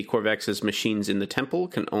that Lady Corvex's machines in the temple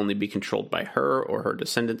can only be controlled by her or her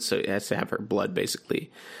descendants, so it has to have her blood,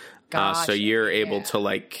 basically. Gotcha, so you're able to,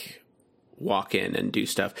 like, walk in and do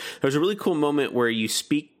stuff. There's a really cool moment where you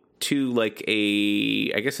speak to, like,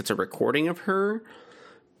 I guess it's a recording of her,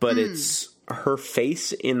 but it's her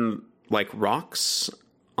face in, like, rocks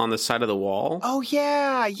on the side of the wall. Oh,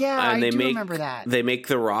 yeah, and I do remember that. They make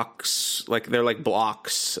the rocks, like, they're like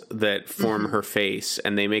blocks that form her face,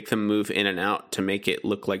 and they make them move in and out to make it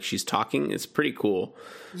look like she's talking. It's pretty cool.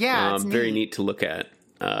 Yeah, it's very neat to look at.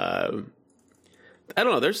 I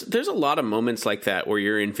don't know, there's a lot of moments like that where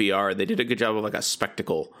you're in VR. They did a good job of, like, a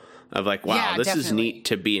spectacle of, like, wow, this is neat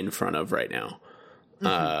to be in front of right now.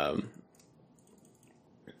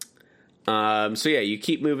 So, yeah, you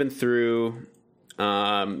keep moving through...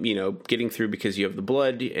 getting through because you have the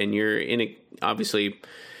blood, and you're obviously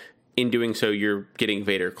in doing so, you're getting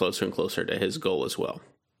Vader closer and closer to his goal as well.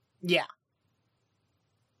 Yeah.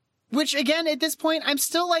 Which, again, at this point, I'm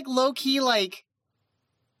still, like, low-key, like,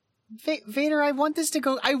 Vader, I want this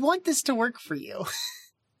to work for you.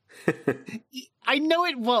 I know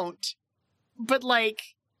it won't, but,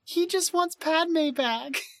 like, he just wants Padme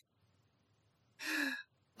back.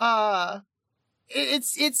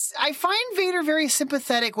 It's I find Vader very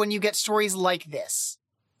sympathetic when you get stories like this,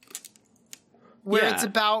 where it's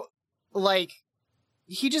about, like,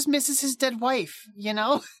 he just misses his dead wife, you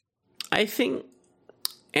know? I think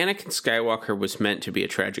Anakin Skywalker was meant to be a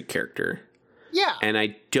tragic character. Yeah. And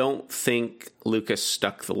I don't think Lucas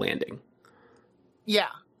stuck the landing. Yeah.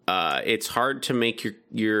 It's hard to make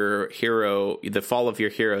your hero, the fall of your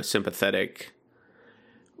hero, sympathetic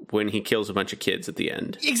when he kills a bunch of kids at the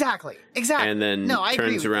end. Exactly. And then I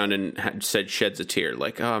turns around and sheds a tear,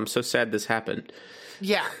 like, "Oh, I'm so sad this happened."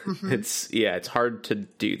 Yeah. Mm-hmm. It's hard to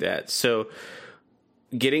do that. So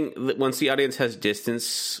once the audience has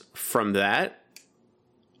distance from that,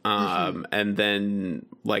 and then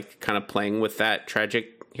like kind of playing with that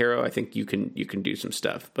tragic hero, I think you can do some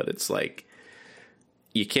stuff, but it's like,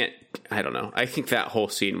 you can't, I don't know. I think that whole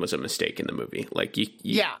scene was a mistake in the movie. Like, I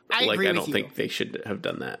agree I with don't you. think they should have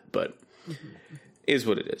done that, but is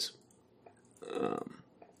what it is.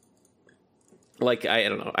 Like, I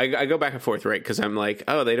don't know. I go back and forth, right? Because I'm like,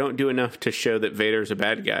 oh, they don't do enough to show that Vader's a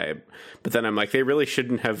bad guy. But then I'm like, they really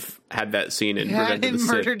shouldn't have had that scene in Revenge of the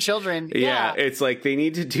Sith. Murdered children. Yeah, it's like they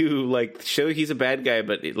need to do, like, show he's a bad guy,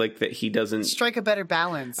 but like that he doesn't strike a better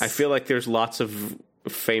balance. I feel like there's lots of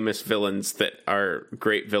famous villains that are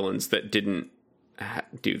great villains that didn't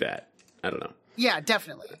do that. I don't know. Yeah,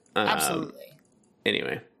 definitely. Absolutely.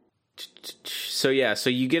 Anyway. So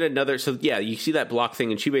you get another, you see that block thing,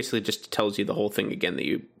 and she basically just tells you the whole thing again that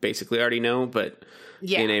you basically already know, but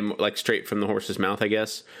in a, like, straight from the horse's mouth, I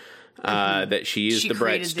guess. That she used the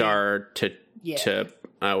Bright Star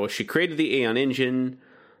she created the Aeon engine,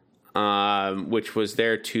 which was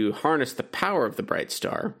there to harness the power of the Bright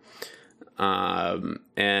Star. And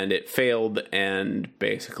it failed and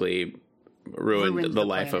basically ruined the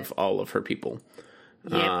life of all of her people.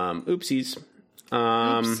 Yep. Oopsies.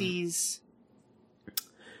 Oopsies.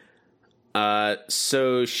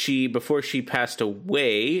 So before she passed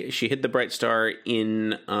away, she hid the Bright Star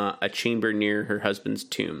in a chamber near her husband's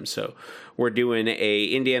tomb. So we're doing a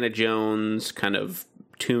Indiana Jones kind of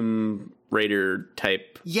Tomb Raider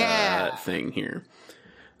type thing here.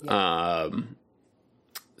 Yeah.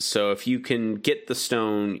 So if you can get the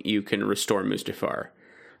stone, you can restore Mustafar,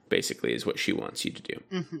 basically, is what she wants you to do.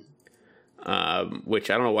 Mm-hmm. Which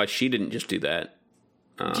I don't know why she didn't just do that.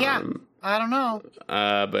 I don't know.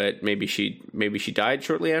 But maybe she died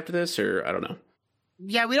shortly after this, or I don't know.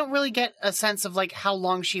 Yeah, we don't really get a sense of like how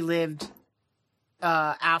long she lived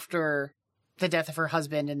after the death of her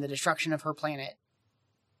husband and the destruction of her planet.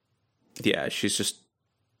 Yeah, she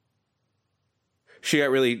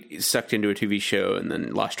got really sucked into a TV show and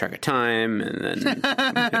then lost track of time, and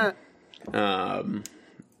then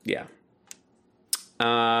yeah.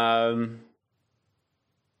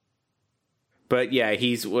 But yeah,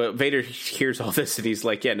 Vader hears all this and he's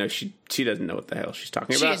like, yeah, no, she doesn't know what the hell she's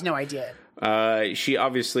talking about. She has no idea. She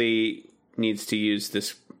obviously needs to use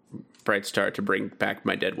this Bright Star to bring back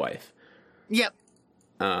my dead wife. Yep.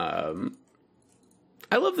 I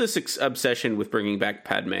love this obsession with bringing back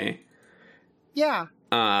Padme. Yeah.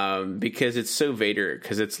 Because it's so Vader,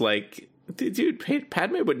 because it's like, dude,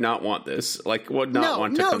 Padme would not want this. Like, would not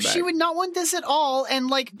want to come back. No, she would not want this at all. And,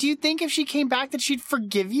 like, do you think if she came back that she'd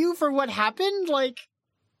forgive you for what happened? Like,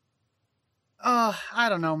 I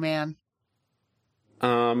don't know, man.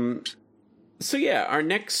 So yeah, our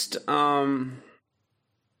next time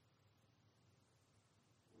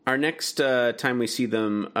we see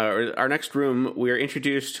them, or our next room, we are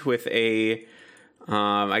introduced with I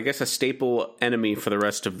guess a staple enemy for the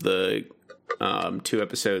rest of the 2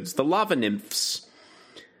 episodes, the lava nymphs.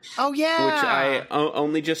 Oh yeah, which I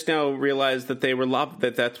only just now realized that they were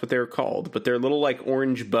that's what they were called. But they're little like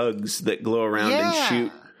orange bugs that glow around and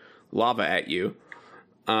shoot lava at you.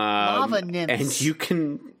 Lava nymphs, and you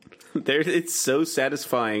can. It's so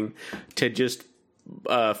satisfying to just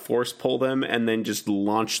force pull them and then just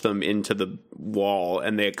launch them into the wall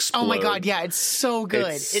and they explode. Oh my god, yeah, it's so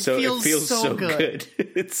good. It feels so good.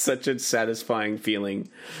 It's such a satisfying feeling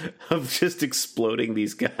of just exploding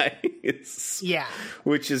these guys. Yeah.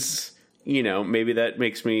 Which is, maybe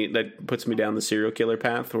that puts me down the serial killer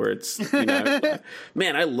path where it's,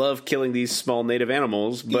 man, I love killing these small native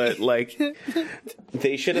animals, but like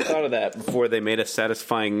they should have thought of that before they made a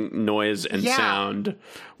satisfying noise and sound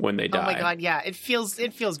when they die. Oh my god, yeah. It feels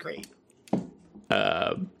great.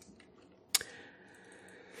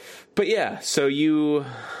 But yeah, so you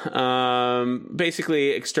basically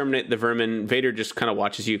exterminate the vermin. Vader just kind of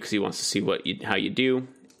watches you because he wants to see how you do.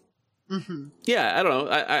 Mm-hmm. Yeah, I don't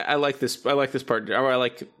know. I like this. I like this part. Or I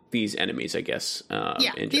like these enemies, I guess.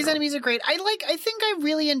 These enemies are great. I think I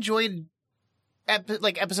really enjoyed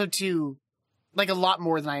episode 2 like a lot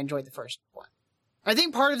more than I enjoyed the first one. I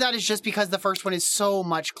think part of that is just because the first one is so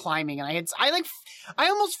much climbing, and I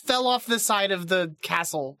almost fell off the side of the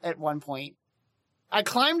castle at one point. I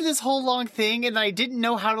climbed this whole long thing, and I didn't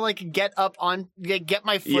know how to get up on get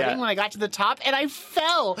my footing when I got to the top, and I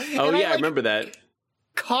fell. Oh yeah, I remember that.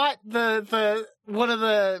 Caught the one of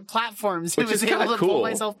the platforms and was able to pull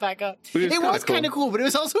myself back up. It was kind of cool, but it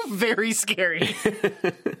was also very scary.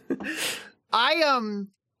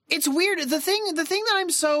 It's weird. The thing that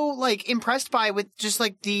I'm so like impressed by with just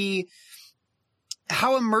like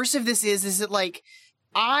how immersive this is that like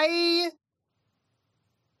I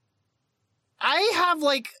have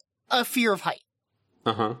like a fear of height.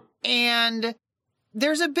 Uh-huh. And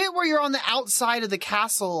there's a bit where you're on the outside of the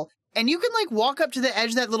castle and you can like walk up to the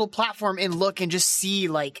edge of that little platform and look and just see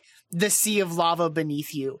like the sea of lava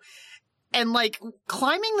beneath you. And like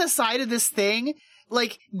climbing the side of this thing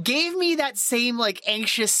like gave me that same like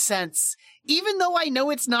anxious sense, even though I know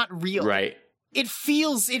it's not real. Right. It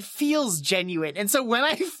feels genuine. And so when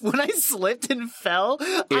I slipped and fell,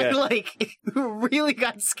 Yeah. I like really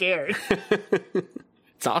got scared.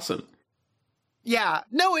 It's awesome. Yeah.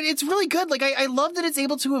 No, it's really good. Like I love that it's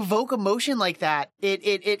able to evoke emotion like that.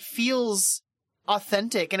 It feels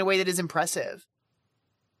authentic in a way that is impressive.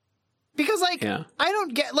 Because like Yeah. I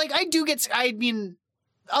don't get like I mean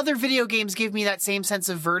other video games give me that same sense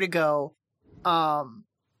of vertigo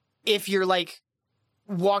if you're like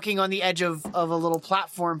walking on the edge of a little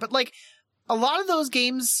platform, but like a lot of those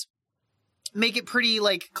games make it pretty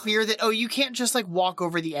like clear that you can't just like walk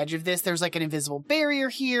over the edge of this. There's like an invisible barrier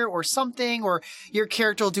here or something, or your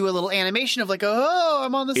character will do a little animation of like, oh,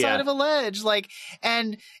 I'm on the side of a ledge, like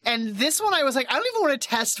and this one I was like, I don't even want to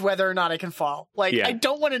test whether or not I can fall. Like I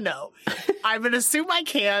don't want to know. I'm gonna assume I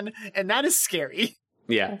can, and that is scary.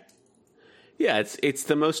 Yeah. Yeah, it's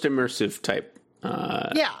the most immersive type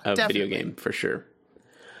of definitely. video game for sure.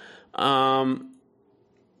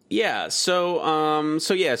 Yeah, so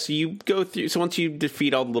you go through, so once you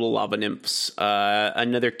defeat all the little lava nymphs,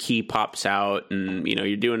 another key pops out and, you know,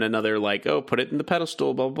 you're doing another like, put it in the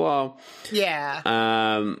pedestal, blah, blah. Yeah.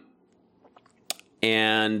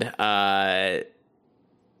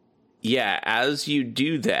 As you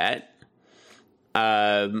do that,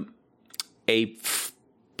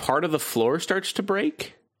 part of the floor starts to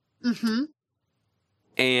break. Mm-hmm.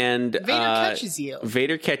 And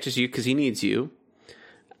Vader catches you because he needs you.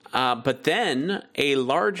 But then a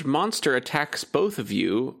large monster attacks both of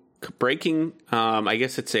you, breaking. I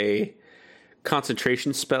guess it's a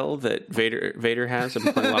concentration spell that Vader has.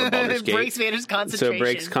 I'm playing a lot of Baldur's Gate. It breaks Vader's concentration. So it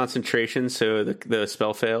breaks concentration, so the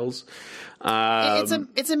spell fails.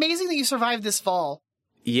 It's amazing that you survived this fall.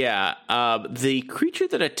 Yeah, the creature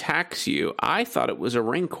that attacks you, I thought it was a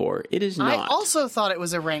Rancor. It is not. I also thought it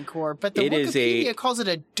was a Rancor, but the Wikipedia calls it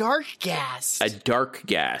a Dark Ghast. A Dark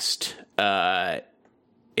Ghast.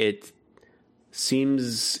 It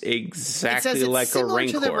seems exactly like a Rancor.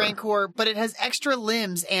 It's similar to the Rancor, but it has extra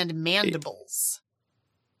limbs and mandibles.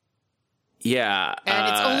 Yeah.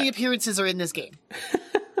 And its only appearances are in this game.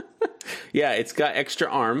 Yeah, it's got extra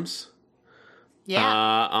arms. Yeah.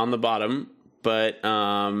 On the bottom. But,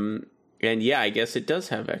 and yeah, I guess it does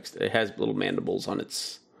have it has little mandibles on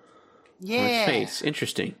its face.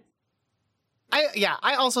 Interesting.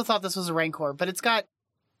 I also thought this was a Rancor, but it's got...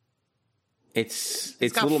 Its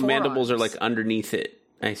little mandibles are like underneath it.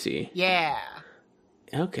 I see. Yeah.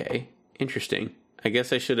 Okay. Interesting. I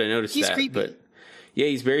guess I should have noticed that. He's creepy. But yeah,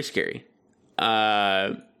 he's very scary.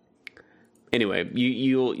 Anyway,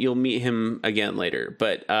 you'll meet him again later.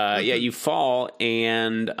 But yeah, you fall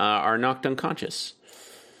and are knocked unconscious.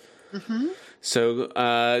 Mm-hmm. So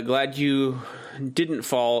glad you didn't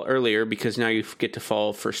fall earlier, because now you get to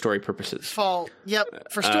fall for story purposes.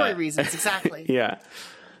 Yep, for story reasons, exactly. Yeah.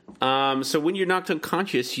 So when you're knocked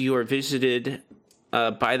unconscious, you are visited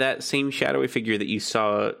by that same shadowy figure that you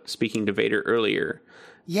saw speaking to Vader earlier.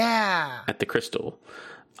 Yeah. At the crystal.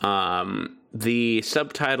 The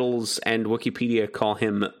subtitles and Wikipedia call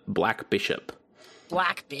him Black Bishop.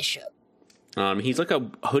 Black Bishop. He's like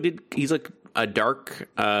he's like a dark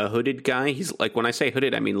hooded guy. He's like, when I say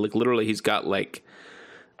hooded, I mean like literally he's got like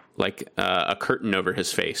a curtain over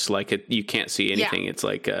his face. Like you can't see anything. Yeah. It's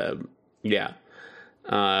like yeah.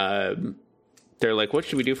 They're like, what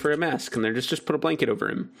should we do for a mask? And they're just put a blanket over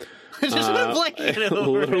him. Just put a blanket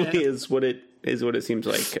over him. Literally is what it seems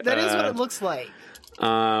like. That is what it looks like.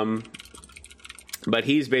 But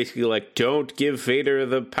he's basically like, don't give Vader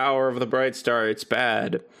the power of the Bright Star. It's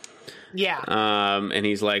bad. Yeah. And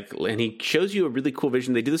he's like, and he shows you a really cool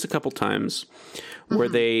vision. They do this a couple times where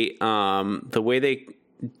they, the way they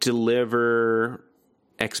deliver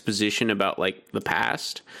exposition about like the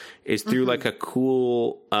past is through like a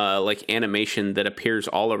cool, like animation that appears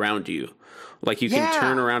all around you. Like you can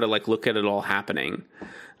turn around and like look at it all happening.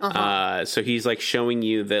 So he's like showing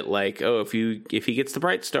you that like, oh, if he gets the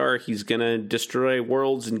Bright Star, he's gonna destroy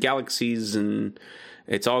worlds and galaxies, and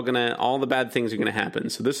it's all the bad things are gonna happen.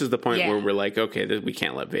 So this is the point where we're like, okay, we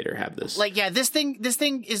can't let Vader have this. Like, yeah, this thing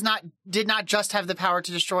did not just have the power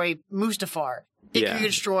to destroy Mustafar. It could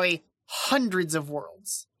destroy hundreds of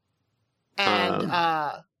worlds. And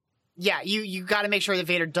Yeah, you got to make sure that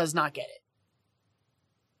Vader does not get it.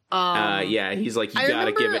 Yeah, he's like, you got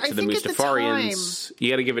to give it to the Mustafarians. You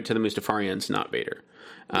got to give it to the Mustafarians, not Vader.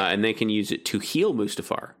 And they can use it to heal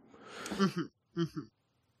Mustafar. Mm-hmm. Mm-hmm.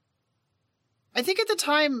 I think at the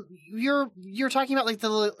time you're talking about like the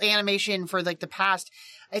little animation for like the past.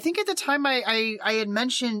 I think at the time I had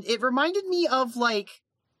mentioned it reminded me of like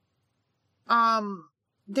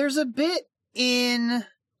there's a bit in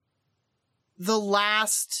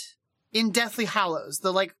Deathly Hallows,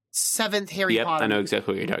 the like 7th Harry Potter. I know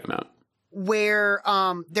exactly what you're talking about. Where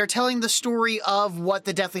they're telling the story of what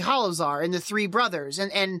the Deathly Hallows are and the three brothers,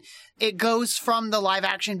 and it goes from the live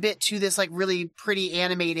action bit to this like really pretty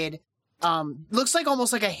animated looks like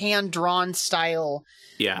almost like a hand-drawn style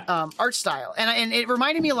art style, and it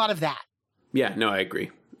reminded me a lot of that. Yeah, no, I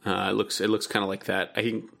agree. It looks kind of like that. I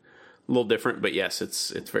think a little different, but yes,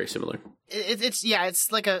 it's very similar.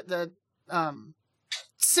 It's like the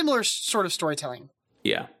similar sort of storytelling.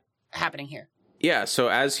 Yeah, happening here. Yeah, so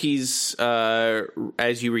as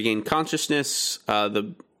as you regain consciousness,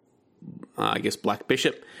 the I guess Black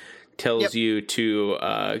Bishop tells you to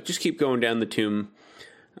just keep going down the tomb.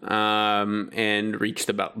 And reach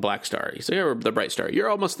the Black Star. You say, or the Bright Star. You're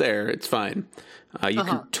almost there. It's fine. You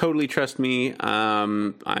can totally trust me.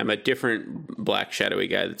 I'm a different black shadowy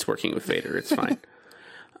guy that's working with Vader. It's fine.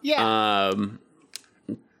 The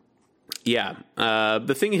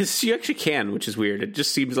thing is, you actually can, which is weird. It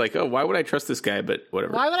just seems like, why would I trust this guy? But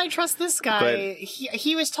whatever. Why would I trust this guy? But,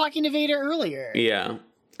 he was talking to Vader earlier. Yeah.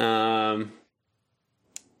 But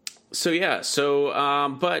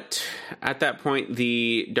at that point,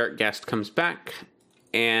 the Dark Guest comes back,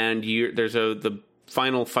 and there's the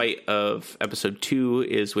final fight of episode 2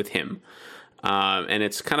 is with him. And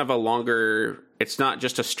it's kind of a longer, it's not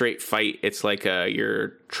just a straight fight. It's like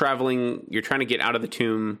you're trying to get out of the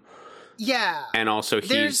tomb. Yeah. And also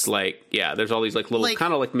there's all these like little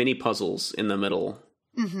kind of like mini puzzles in the middle.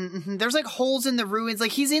 Mm-hmm, mm-hmm. There's like holes in the ruins.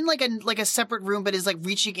 Like he's in like a separate room, but is like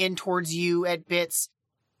reaching in towards you at bits.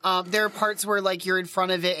 There are parts where like you're in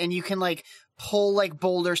front of it and you can like pull like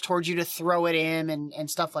boulders towards you to throw at him and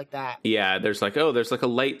stuff like that. Yeah, there's like a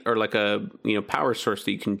light or like a power source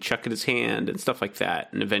that you can chuck at his hand and stuff like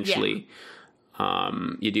that, and eventually,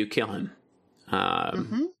 you do kill him.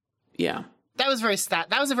 Yeah, that was a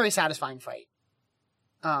very satisfying fight.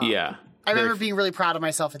 I remember being really proud of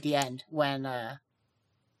myself at the end when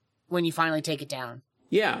you finally take it down.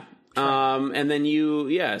 Yeah. And then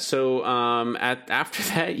after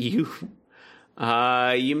that you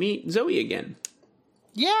meet Zoe again.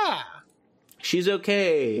 Yeah. She's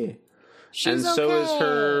okay. So is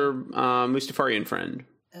her Mustafarian friend.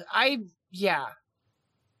 I'm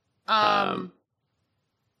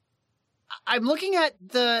looking at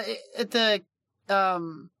the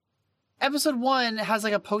episode 1 has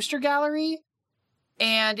like a poster gallery.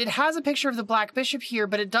 And it has a picture of the Black Bishop here,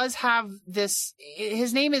 but it does have this.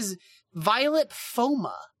 His name is Violet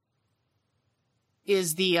Foma.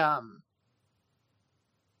 Is the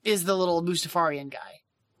little Mustafarian guy.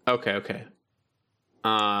 Okay.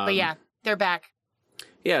 But yeah, they're back.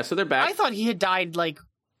 Yeah, so they're back. I thought he had died like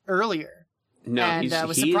earlier. No, and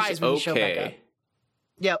was surprised when he showed back up.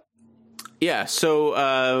 Yep. Yeah.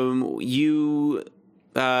 So you.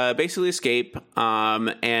 Basically escape,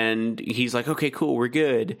 and he's like, okay, cool, we're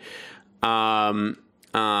good. You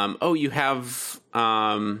have,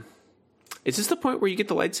 is this the point where you get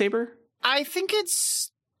the lightsaber? I think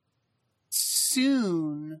it's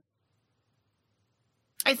soon.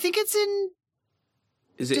 I think it's in...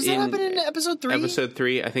 Does it happen in episode 3? Episode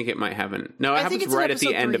 3, I think it might happen. No, it happens right at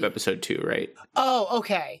the end of episode 2, right? Oh,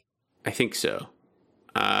 okay. I think so.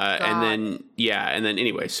 And then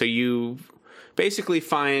anyway, so you... basically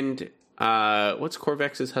find what's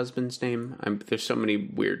Corvex's husband's name? There's so many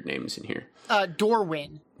weird names in here.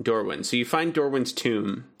 Dorwyn. So you find Dorwyn's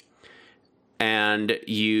tomb, and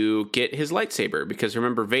you get his lightsaber because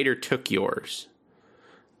remember Vader took yours.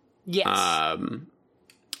 Yes.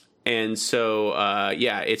 And so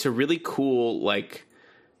it's a really cool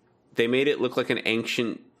they made it look like an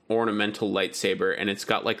ancient ornamental lightsaber, and it's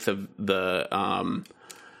got like the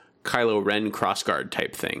Kylo Ren crossguard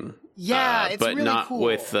type thing. Yeah, it's but really not cool.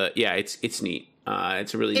 With it's neat.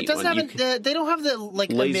 It's a really neat one. They don't have the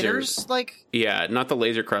emitters not the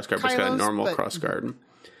laser crossguard, but it's got a normal crossguard.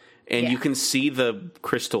 And you can see the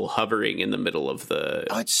crystal hovering in the middle of the.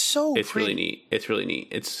 Oh, it's so it's pretty. Really neat. It's really neat.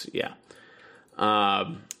 It's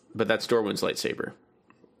but that's Dorwyn's lightsaber.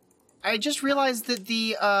 I just realized that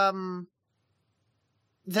the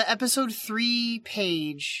episode 3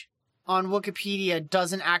 page on Wikipedia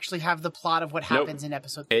doesn't actually have the plot of what happens in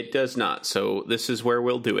episode 3. It does not. So this is where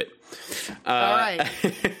we'll do it. All right.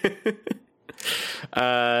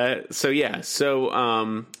 So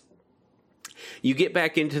you get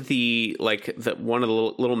back into the one of the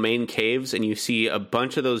little main caves, and you see a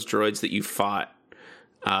bunch of those droids that you fought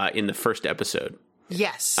in the first episode.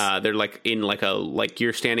 Yes. They're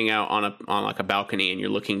you're standing out on a balcony, and you're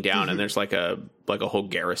looking down, and there's like a whole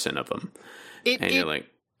garrison of them. You're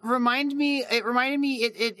reminded me.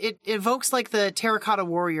 It evokes like the Terracotta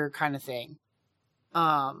Warrior kind of thing.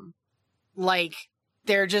 Like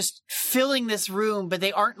they're just filling this room, but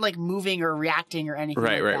they aren't like moving or reacting or anything.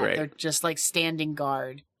 Right. They're just like standing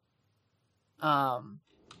guard.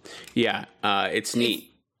 Yeah, it's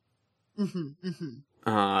neat.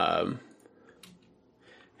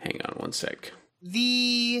 Hang on one sec.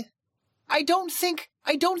 I don't think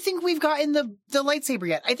we've gotten the lightsaber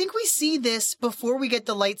yet. I think we see this before we get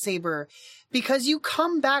the lightsaber, because you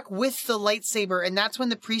come back with the lightsaber, and that's when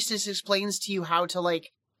the priestess explains to you how to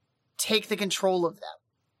like take the control of them.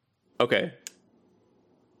 Okay.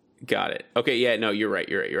 Got it. Okay, yeah, no, you're right.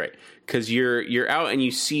 Because you're out and you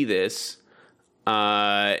see this,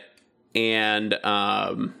 so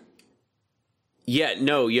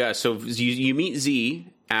you meet Z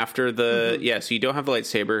after the so you don't have the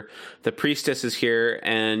lightsaber. The priestess is here,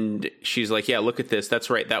 and she's like, yeah, look at this. That's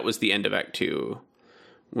right. That was the end of Act 2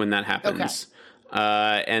 when that happens.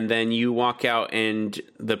 Okay. And then you walk out, and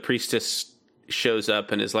the priestess shows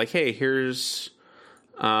up and is like, hey, here's...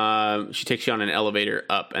 she takes you on an elevator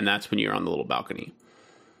up, and that's when you're on the little balcony.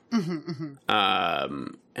 And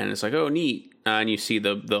it's like, oh, neat. And you see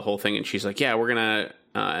the whole thing, and she's like, yeah, we're going to...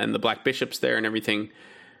 and the Black Bishop's there and everything.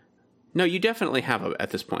 No, you definitely have it at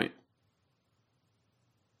this point.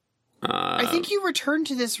 I think you return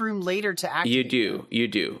to this room later to activate. You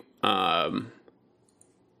do. Or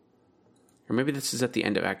maybe this is at the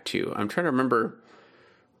end of Act 2. I'm trying to remember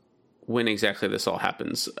when exactly this all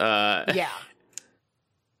happens. Yeah.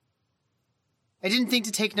 I didn't think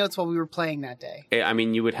to take notes while we were playing that day. I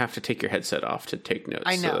mean, you would have to take your headset off to take notes.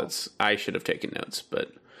 I know. I should have taken notes,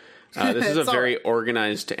 but... this is a very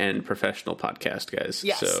organized and professional podcast, guys.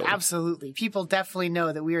 Yes, absolutely. People definitely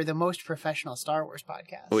know that we are the most professional Star Wars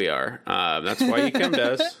podcast. We are. That's why you come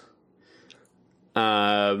to us.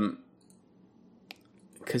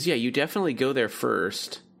 Because, yeah, you definitely go there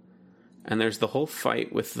first. And there's the whole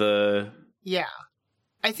fight with the... Yeah.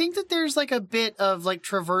 I think that there's like a bit of like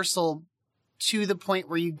traversal to the point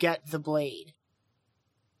where you get the blade.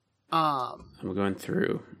 I'm going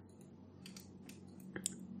through...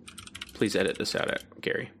 Please edit this out,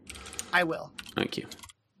 Gary. I will. Thank you.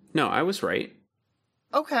 No, I was right.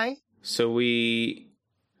 Okay. So we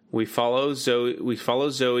follow Zoe. We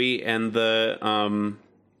follow Zoe and the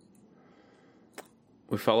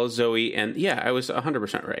We follow Zoe and I was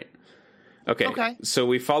 100% right. Okay. So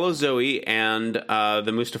we follow Zoe and the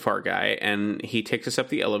Mustafar guy, and he takes us up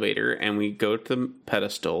the elevator, and we go to the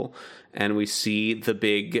pedestal, and we see the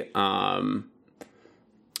big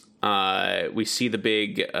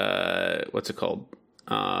what's it called?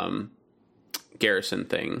 Garrison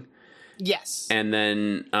thing. Yes. And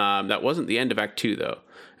then that wasn't the end of Act 2, though.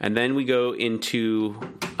 And then we go into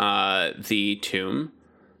the tomb,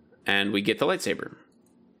 and we get the lightsaber.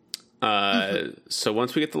 So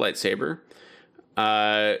once we get the lightsaber,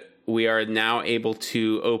 we are now able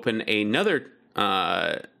to open another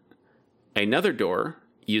door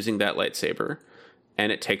using that lightsaber,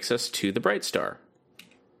 and it takes us to the Bright Star.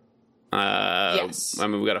 Yes. I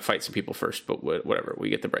mean, we got to fight some people first, but whatever. We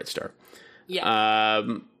get the Bright Star.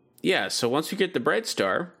 Yeah. So once we get the Bright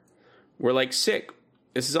Star, we're like, sick.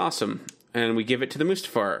 This is awesome. And we give it to the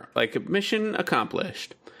Mustafar. Like, mission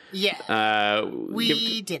accomplished. Yeah.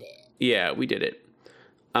 We did it. Yeah, we did it.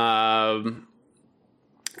 And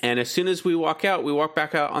as soon as we walk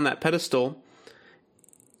back out on that pedestal,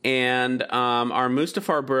 and our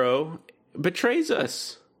Mustafar bro betrays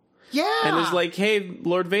us. Yeah. And is like, hey,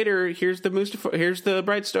 Lord Vader, here's the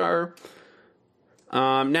Bright Star.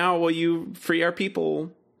 Now will you free our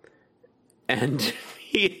people? And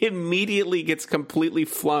he immediately gets completely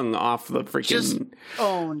flung off the freaking... Just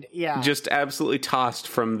owned, yeah. Just absolutely tossed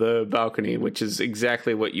from the balcony, which is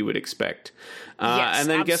exactly what you would expect. Yes, and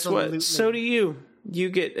then absolutely. Guess what? So do you. You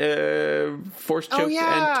get force choked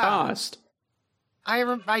and tossed.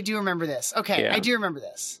 I do remember this. Okay, yeah. I do remember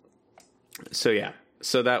this. So yeah.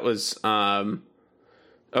 So that was...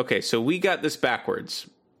 okay, so we got this backwards.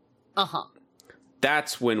 Uh-huh.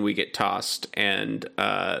 That's when we get tossed, and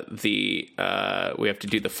we have to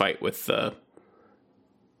do the fight with the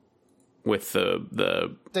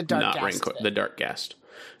dark not ghast the dark ghast.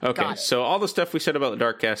 Okay, so all the stuff we said about the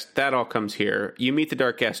Dark Guest, that all comes here. You meet the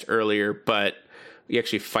Dark Guest earlier, but you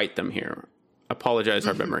actually fight them here. Apologize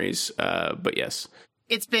our memories, but yes.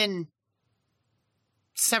 It's been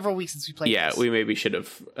several weeks since we played this. We maybe should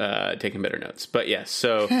have taken better notes. But yes,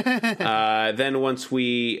 so then once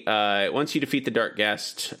you defeat the Dark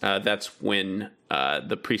Guest, that's when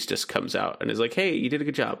the priestess comes out and is like, hey, you did a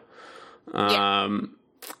good job.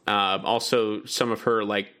 Also, some of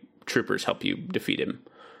her troopers help you defeat him.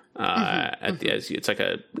 It's like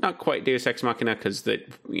a not quite Deus Ex Machina because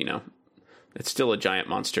it's still a giant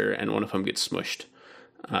monster and one of them gets smushed.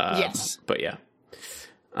 Yes, but yeah,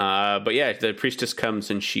 the priestess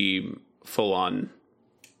comes and she full on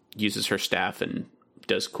uses her staff and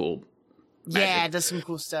does cool magic. Yeah, does some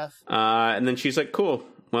cool stuff. And then she's like, "Cool,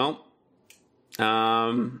 well,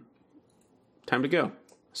 time to go."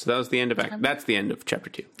 So that was the end of that's the end of chapter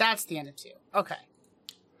 2. That's the end of 2. Okay.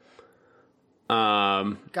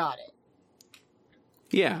 Got it.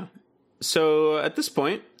 Yeah. So at this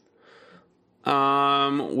point,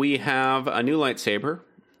 we have a new lightsaber.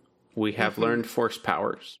 We have learned force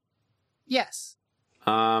powers. Yes.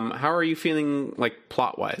 How are you feeling,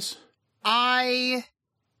 plot-wise? I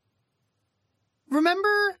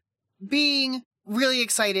remember being really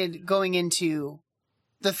excited going into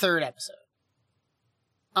the 3rd episode.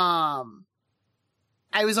 I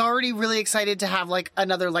was already really excited to have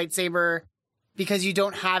another lightsaber because you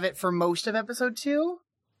don't have it for most of episode 2.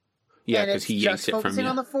 Yeah, because he yanks it from you. Focusing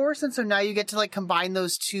on the Force, and so now you get to combine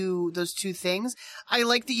those two things. I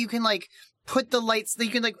like that you can put the lights. You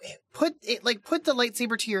can put the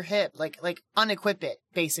lightsaber to your hip, unequip it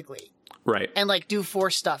basically. Right. And do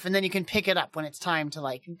Force stuff, and then you can pick it up when it's time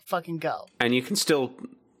to fucking go. And you can still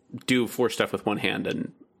do Force stuff with one hand,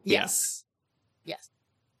 and yes.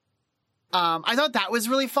 I thought that was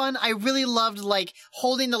really fun. I really loved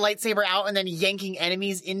holding the lightsaber out and then yanking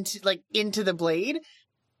enemies into the blade.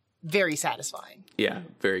 Very satisfying. Yeah,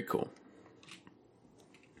 very cool.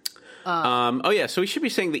 So we should be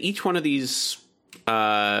saying that each one of these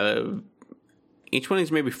maybe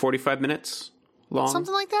 45 minutes long.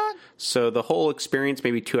 Something like that. So the whole experience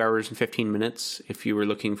maybe 2 hours and 15 minutes if you were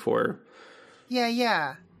looking for.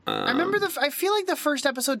 Yeah. I remember I feel like the first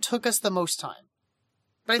episode took us the most time.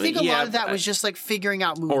 But I think a lot of that was just figuring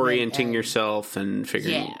out movement. Orienting yourself and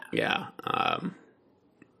figuring. Yeah.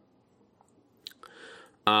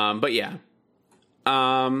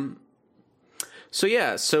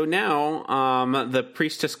 So now, the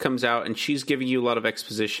priestess comes out and she's giving you a lot of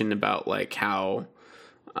exposition about how,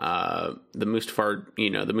 the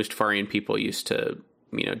Mustafarian people used to,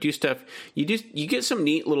 do stuff. You get some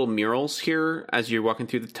neat little murals here as you're walking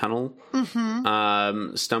through the tunnel.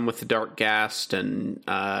 Mm-hmm. Some with the dark ghast and,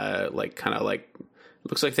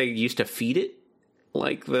 looks like they used to feed it,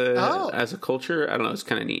 as a culture. I don't know. It's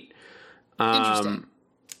kind of neat. Interesting.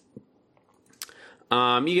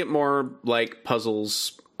 You get more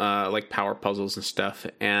puzzles, power puzzles and stuff,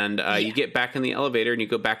 and you get back in the elevator and you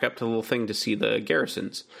go back up to the little thing to see the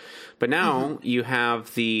garrisons. But now you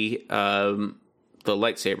have the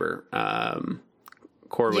lightsaber,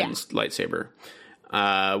 Corwin's lightsaber,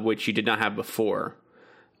 which you did not have before.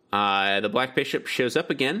 The Black Bishop shows up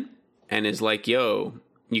again and is like, "Yo,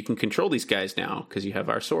 you can control these guys now because you have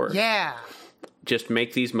our sword." Yeah. Just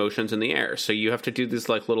make these motions in the air. So you have to do these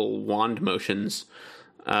little wand motions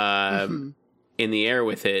in the air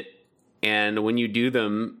with it. And when you do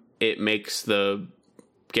them, it makes the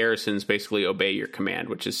garrisons basically obey your command,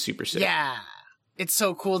 which is super sick. Yeah. It's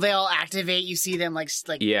so cool. They all activate. You see them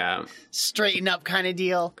straighten up kind of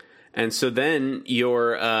deal. And so then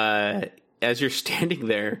you're, as you're standing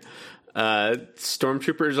there,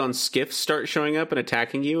 stormtroopers on skiffs start showing up and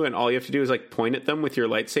attacking you, and all you have to do is point at them with your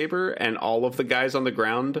lightsaber, and all of the guys on the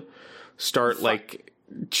ground start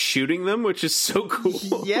shooting them, which is so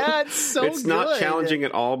cool. Yeah, it's so it's not challenging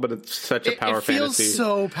at all, but it's such a power fantasy. It feels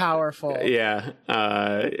so powerful. Yeah.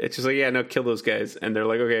 It's just kill those guys, and they're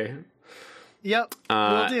like, okay. Yep,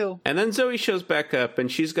 will do. And then Zoe shows back up,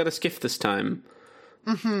 and she's got a skiff this time.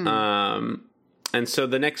 Mm-hmm. And so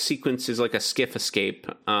the next sequence is a skiff escape,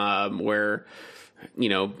 where,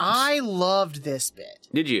 I loved this bit.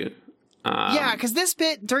 Did you? Yeah, because this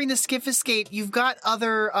bit, during the skiff escape, you've got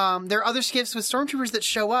there are other skiffs with stormtroopers that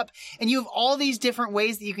show up, and you have all these different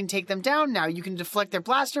ways that you can take them down now. You can deflect their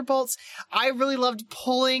blaster bolts. I really loved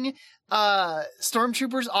pulling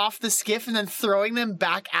stormtroopers off the skiff and then throwing them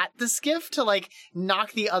back at the skiff to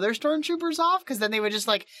knock the other stormtroopers off, because then they would just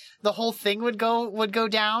the whole thing would go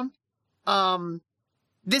down.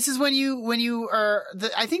 This is when you are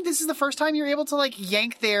I think this is the first time you're able to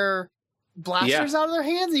yank their blasters out of their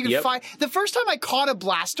hands. And you can find the first time I caught a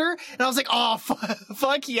blaster, and I was like, "Oh,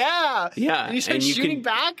 fuck yeah!" Yeah, and you start shooting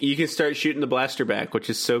back. You can start shooting the blaster back, which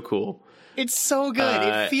is so cool. It's so good.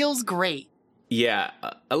 It feels great. Yeah,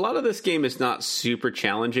 a lot of this game is not super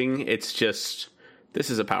challenging. It's just this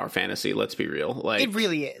is a power fantasy. Let's be real. Like it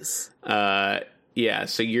really is. Yeah.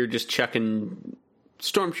 So you're just chucking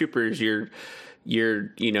stormtroopers.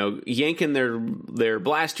 You're yanking their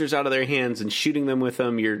blasters out of their hands and shooting them with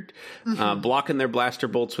them. You're blocking their blaster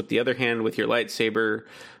bolts with the other hand with your lightsaber.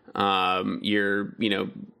 You're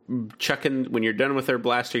chucking when you're done with their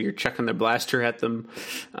blaster. You're chucking their blaster at them.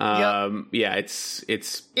 Yeah, it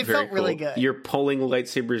very felt cool. really good. You're pulling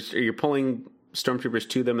lightsabers, or you're pulling stormtroopers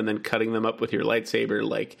to them and then cutting them up with your lightsaber.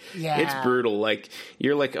 Like it's brutal. Like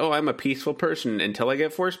you're like, oh, I'm a peaceful person until I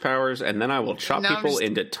get force powers, and then I will chop people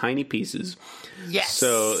into tiny pieces. Yes.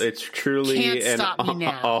 So it's truly an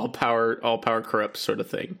all power corrupts sort of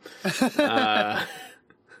thing. But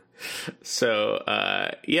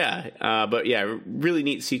yeah, really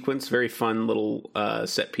neat sequence, very fun little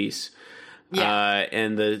set piece. Yeah.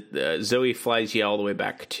 And the Zoe flies you all the way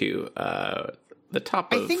back to the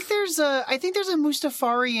top of... I think there's a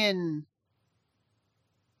Mustafarian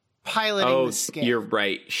piloting the skiff. You're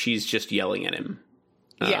right. She's just yelling at him.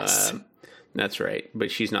 Yes. That's right. But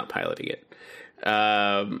she's not piloting it.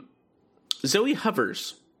 Zoe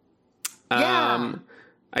hovers. Yeah.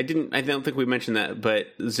 I don't think we mentioned that, but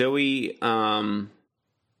Zoe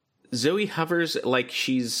hovers like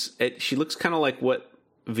she looks kind of like what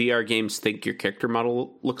VR games think your character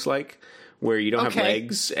model looks like, where you don't have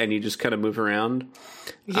legs and you just kind of move around.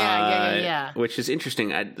 Yeah. Which is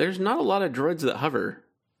interesting. There's not a lot of droids that hover.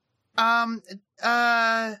 I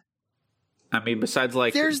mean, besides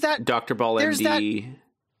like there's that Dr. Ball MD.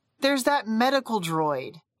 There's that medical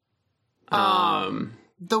droid.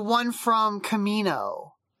 The one from Camino.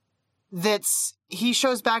 He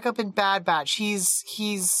shows back up in Bad Batch.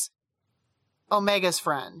 He's Omega's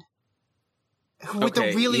friend. With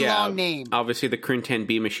the really long name. Obviously, the Kruntan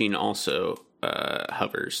B machine also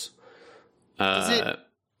hovers. Is it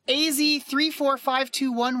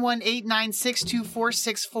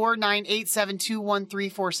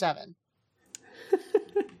AZ345211896246498721347?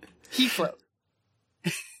 He float.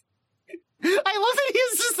 I love that he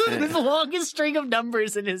has just the longest string of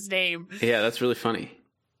numbers in his name. Yeah, that's really funny.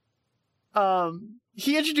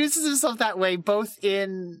 He introduces himself that way both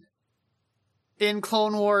in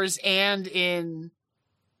Clone Wars and in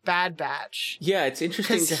Bad Batch. Yeah, it's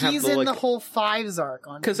interesting to have he's in the whole Fives arc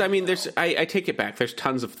on. Because I mean, I take it back. There's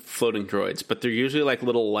tons of floating droids, but they're usually like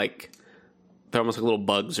little they're almost like little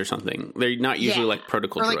bugs or something. They're not usually like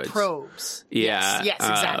protocol droids. Or like probes. Yeah. Yes,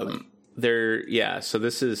 exactly. So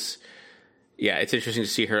this is. Yeah, it's interesting to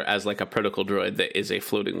see her as like a protocol droid that is a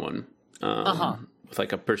floating one. With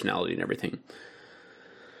like a personality and everything.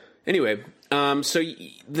 Anyway, so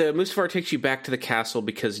the Mustafar takes you back to the castle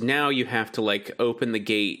because now you have to like open the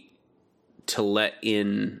gate to let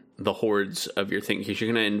in the hordes of your thing, because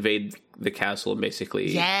you're going to invade the castle and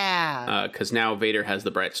basically... Yeah. Because now Vader has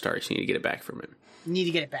the Bright Star, so you need to get it back from him. You need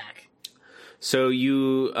to get it back. So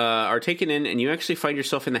you are taken in and you actually find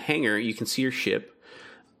yourself in the hangar. You can see your ship.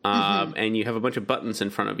 And you have a bunch of buttons in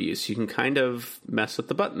front of you, so you can kind of mess with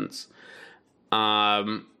the buttons.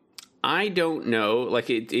 I don't know. Like,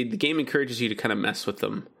 the game encourages you to kind of mess with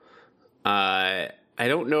them. I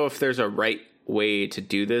don't know if there's a right way to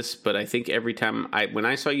do this, but I think every time when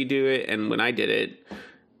I saw you do it and when I did it,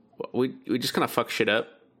 we just kind of fuck shit up.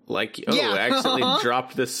 Like, I accidentally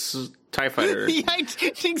dropped this TIE fighter. Yeah,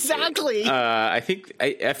 exactly. I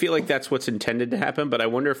feel like that's what's intended to happen, but I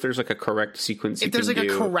wonder if there's like a correct sequence. If there's like a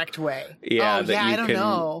correct way. Yeah, I don't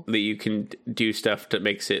know. That you can do stuff that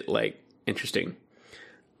makes it like interesting.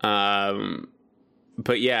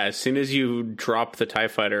 But yeah, as soon as you drop the TIE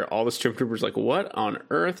fighter, all the stormtroopers like, what on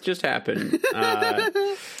earth just happened?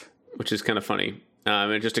 Which is kind of funny.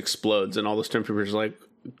 It just explodes, and all the stormtroopers like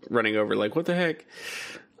running over, like, what the heck?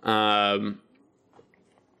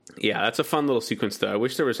 Yeah, that's a fun little sequence, though. I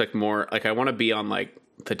wish there was like more. Like, I want to be on like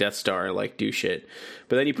the Death Star, like do shit.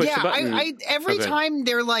 But then you push the button. Every time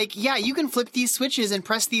they're like, yeah, you can flip these switches and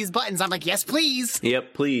press these buttons. I'm like, yes, please.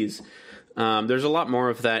 Yep, please. There's a lot more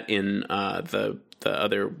of that in the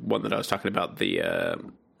other one that I was talking about, the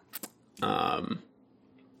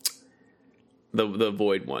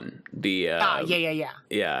Void one. Yeah.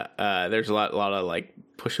 There's a lot of like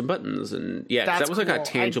pushing buttons, and that was like a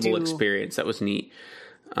tangible experience. That was neat.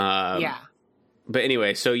 But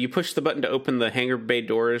anyway, so you push the button to open the hangar bay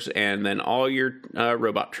doors, and then all your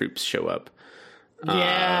robot troops show up.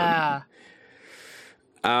 Yeah.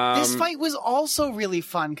 This fight was also really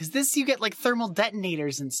fun because this you get like thermal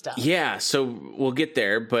detonators and stuff. Yeah, so we'll get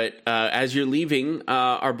there. But as you're leaving,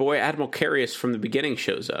 our boy Admiral Carius from the beginning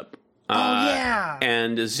shows up.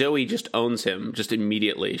 And Zoe just owns him just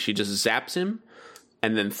immediately. She just zaps him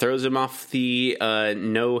and then throws him off the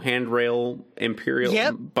no handrail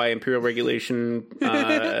by Imperial regulation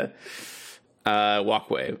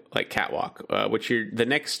walkway, like catwalk, which the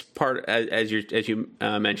next part, as you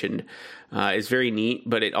mentioned, is very neat,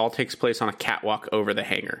 but it all takes place on a catwalk over the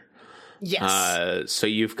hangar. Yes. So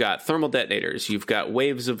you've got thermal detonators, you've got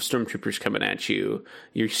waves of stormtroopers coming at you.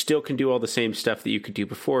 You still can do all the same stuff that you could do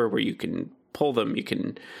before, where you can pull them, you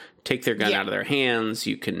can take their gun out of their hands,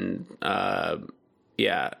 you can,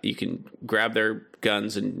 you can grab their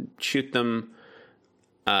guns and shoot them.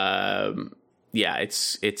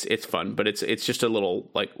 It's fun, but it's just a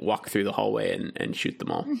little like walk through the hallway and shoot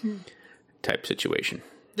them all type situation.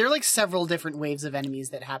 There are like several different waves of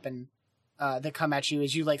enemies that happen. That come at you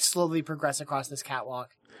as you like slowly progress across this catwalk.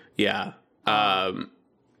 Yeah. At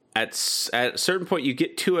a certain point, you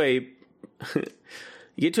get to a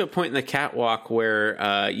point in the catwalk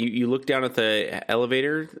where you look down at the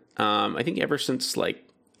elevator. I think ever since like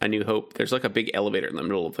A New Hope, there's like a big elevator in the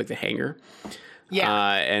middle of like the hangar.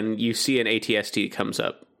 Yeah. And you see an ATST comes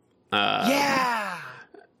up.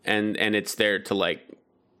 And it's there to like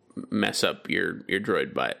mess up your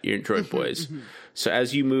droid boys. So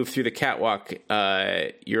as you move through the catwalk,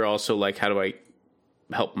 you're also like, how do I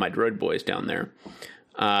help my droid boys down there?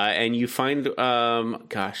 And you find, I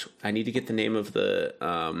need to get the name of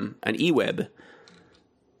an E-Web.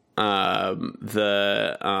 The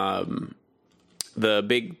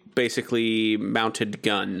big, basically mounted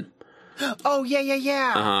gun. Oh,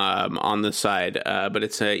 yeah. On the side. But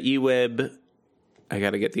it's a E-Web. I got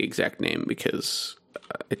to get the exact name because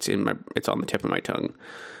it's on the tip of my tongue.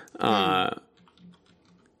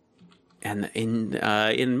 And in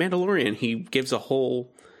Mandalorian, he gives a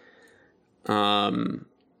whole,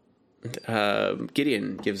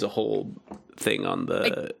 Gideon gives a whole thing on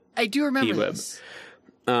the I do remember E-Web. this.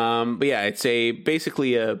 But yeah, it's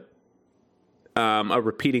basically a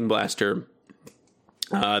repeating blaster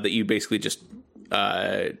that you basically just.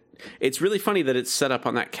 It's really funny that it's set up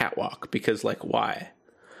on that catwalk because, like, why?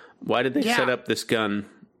 Why did they set up this gun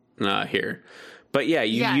here? But yeah,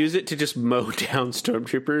 you use it to just mow down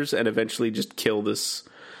stormtroopers and eventually just kill this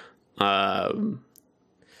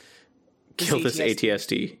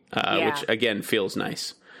ATST, which again feels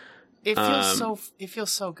nice. It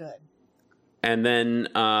feels so good. And then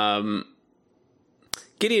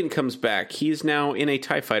Gideon comes back. He's now in a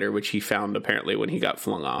TIE fighter, which he found apparently when he got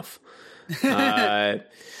flung off.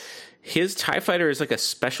 His TIE fighter is like a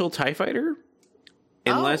special TIE fighter,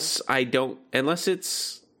 unless it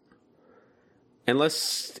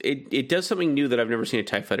does something new that I've never seen a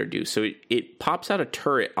TIE fighter do. So it pops out a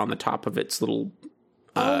turret on the top of its little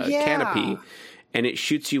canopy, and it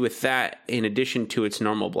shoots you with that in addition to its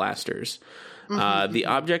normal blasters. The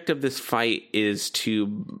object of this fight is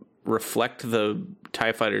to reflect the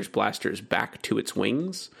TIE fighter's blasters back to its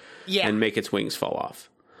wings and make its wings fall off.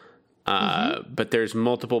 But there's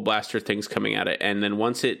multiple blaster things coming at it, and then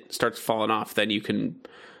once it starts falling off, then you can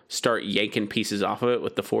start yanking pieces off of it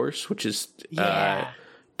with the Force, which is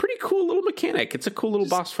pretty cool little mechanic. It's a cool little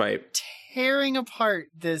boss fight. Tearing apart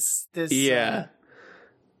this TIE.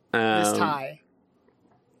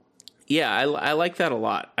 Yeah, I like that a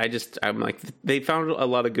lot. I'm like, they found a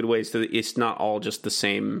lot of good ways that it's not all just the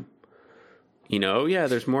same.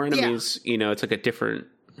 There's more enemies. It's like a different.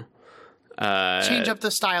 Change up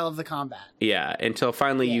the style of the combat. Yeah, until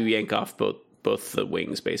finally you yank off both the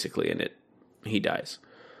wings basically, and he dies.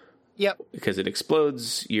 Yep. Because it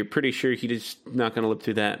explodes. You're pretty sure he's not going to live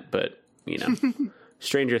through that, but,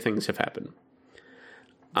 stranger things have happened.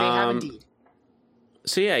 They have indeed.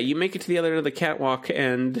 So, yeah, you make it to the other end of the catwalk,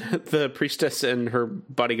 and the priestess and her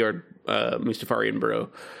bodyguard, Mustafari and Bro,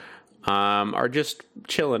 are just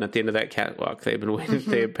chilling at the end of that catwalk. They've been waiting.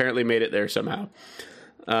 They apparently made it there somehow.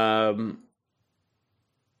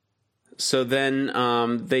 So then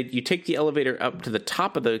you take the elevator up to the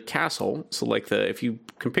top of the castle. So like if you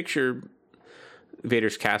can picture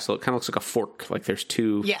Vader's castle, it kind of looks like a fork. Like there's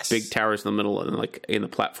two big towers in the middle and like in the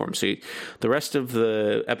platform. So the rest of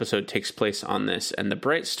the episode takes place on this, and the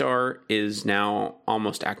Bright Star is now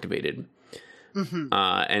almost activated.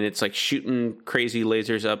 And it's like shooting crazy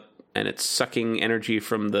lasers up, and it's sucking energy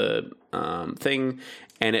from the thing,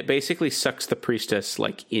 and it basically sucks the priestess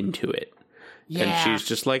like into it. Yeah. And she's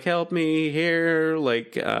just like, help me here.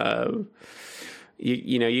 Like, you got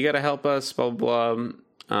to help us, blah, blah,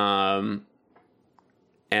 blah.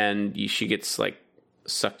 And she gets like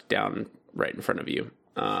sucked down right in front of you.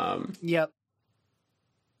 Yep.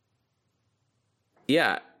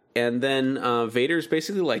 Yeah, and then Vader's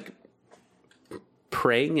basically like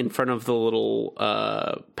praying in front of the little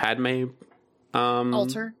Padme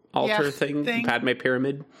Altar thing, Padme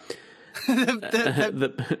pyramid.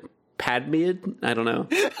 the Padmeid? I don't know.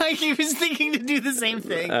 I was thinking to do the same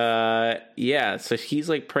thing. Yeah, so he's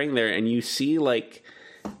like praying there, and you see like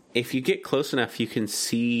if you get close enough, you can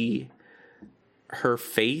see her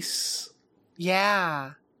face.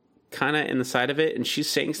 Yeah. Kind of in the side of it, and she's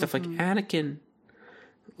saying stuff like Anakin.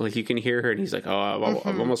 Like you can hear her, and he's like, "Oh,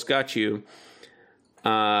 I've almost got you."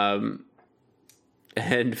 And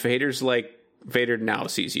Vader's like, Vader now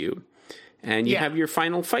sees you, and you have your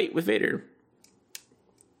final fight with Vader.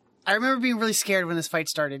 I remember being really scared when this fight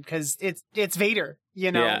started because it's Vader,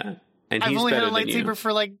 you know. Yeah, and I've he's only had a better than you. lightsaber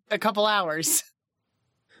for like a couple hours.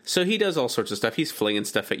 So he does all sorts of stuff. He's flinging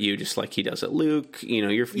stuff at you just like he does at Luke. You know,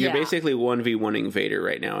 you're basically 1v1ing Vader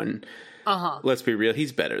right now, and let's be real,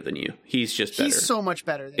 he's better than you. He's just better. He's so much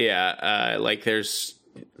better than you. Yeah, like there's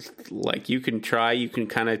like you can try, you can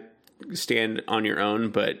kind of stand on your own,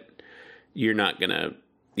 but you're not gonna.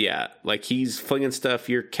 Yeah, like he's flinging stuff,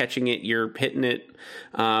 you're catching it, you're hitting it.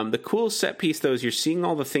 The cool set piece though is you're seeing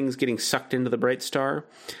all the things getting sucked into the Bright Star,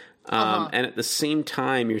 and at the same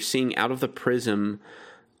time you're seeing out of the prism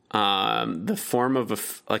the form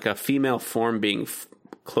of a female form being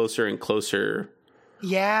closer and closer.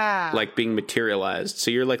 Yeah. Like being materialized. So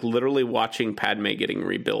you're like literally watching Padme getting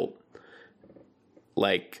rebuilt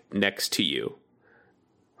like next to you.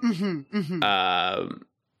 It's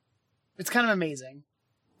kind of amazing.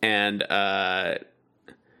 And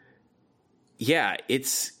yeah,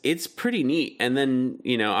 it's pretty neat. And then,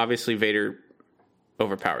 you know, obviously Vader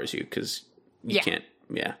overpowers you because you can't.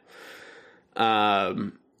 Yeah.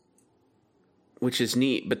 Which is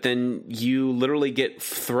neat, but then you literally get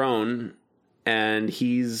thrown, and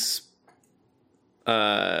he's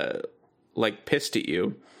like pissed at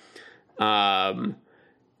you. I'm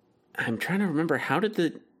trying to remember how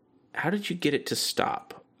did you get it to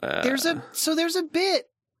stop? There's a bit,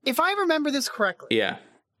 if I remember this correctly. Yeah.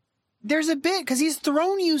 There's a bit because he's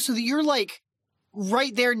thrown you so that you're like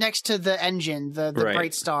right there next to the engine, the right.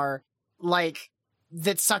 Bright Star, like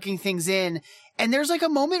that's sucking things in, and there's like a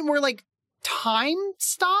moment where like time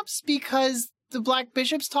stops because the Black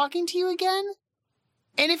Bishop's talking to you again.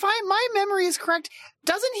 And if my memory is correct,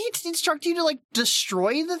 doesn't he instruct you to like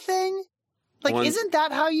destroy the thing? Like, isn't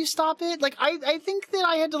that how you stop it? Like, I think that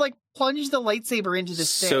I had to like plunge the lightsaber into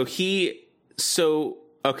this thing.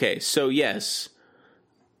 So yes,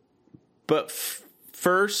 but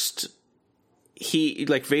first he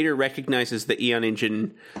like Vader recognizes the Eon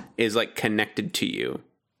engine is like connected to you.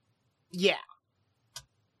 Yeah.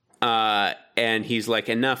 And he's like,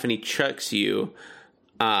 enough, and he chucks you.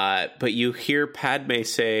 But you hear Padme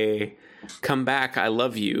say, "Come back, I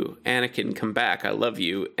love you. Anakin, come back, I love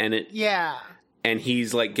you." And and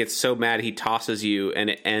he's like, gets so mad, he tosses you,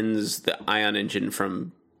 and it ends the ion engine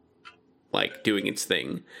from like doing its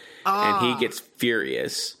thing. And he gets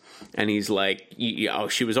furious. And he's like, "Oh,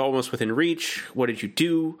 she was almost within reach. What did you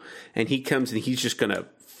do?" And he comes and he's just gonna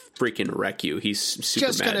freaking wreck you. He's super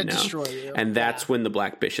just mad gonna now. Destroy you. And that's when the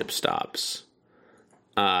Black Bishop stops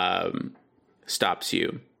you,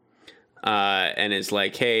 and is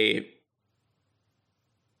like, "Hey,"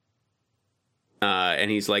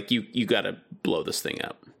 and he's like, "You got to blow this thing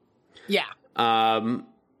up." Yeah.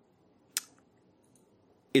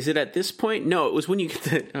 Is it at this point? No, it was when you get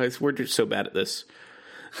the. We're just so bad at this.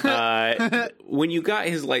 When you got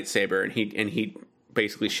his lightsaber, and he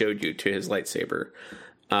basically showed you to his lightsaber.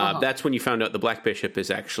 That's when you found out the Black Bishop is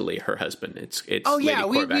actually her husband. It's Lady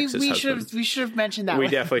Corvax's husband. We should have mentioned that. We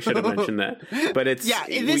definitely should have mentioned that. But it's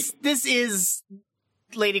this is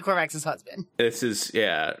Lady Corvax's husband. This is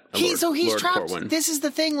He's Lord trapped. Corwin. This is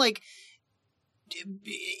the thing. Like,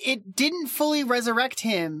 it didn't fully resurrect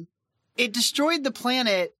him. It destroyed the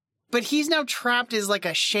planet, but he's now trapped as like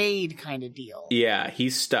a shade kind of deal. Yeah,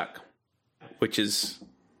 he's stuck, which is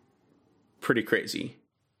pretty crazy.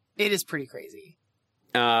 It is pretty crazy.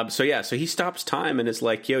 So he stops time and is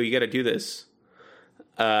like, "Yo, you got to do this."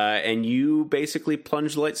 And you basically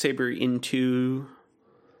plunge the lightsaber into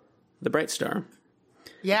the Bright Star.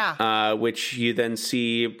 Yeah. Which you then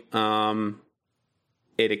see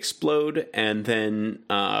it explode, and then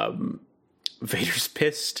Vader's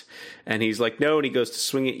pissed, and he's like, "No," and he goes to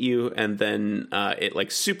swing at you, and then it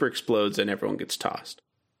like super explodes, and everyone gets tossed.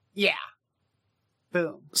 Yeah.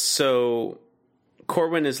 Boom. So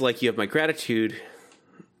Corwin is like, "You have my gratitude."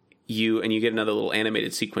 And you get another little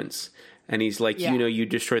animated sequence, and he's like, "You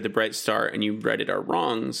destroyed the Bright Star and you righted our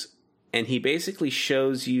wrongs." And he basically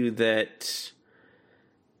shows you that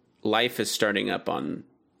life is starting up on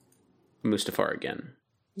Mustafar again.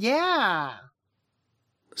 Yeah.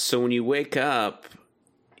 So when you wake up,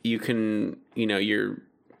 you can, you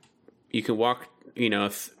can walk,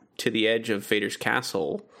 to the edge of Vader's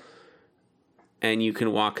castle, and you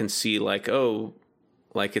can walk and see, like, oh,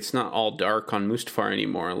 like, it's not all dark on Mustafar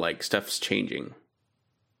anymore. Like, stuff's changing.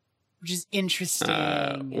 Which is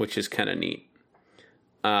interesting. Which is kind of neat.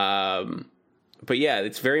 But yeah,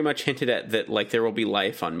 it's very much hinted at that, like, there will be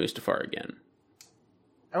life on Mustafar again.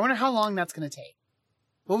 I wonder how long that's going to take.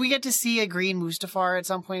 Will we get to see a green Mustafar at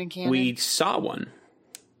some point in canon? We saw one.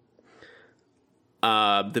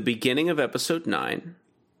 The beginning of episode 9.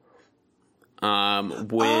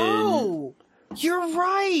 Oh! You're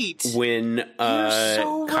right! When You're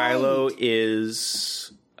so Kylo right.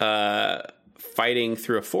 is fighting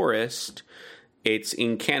through a forest, it's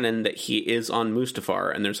in canon that he is on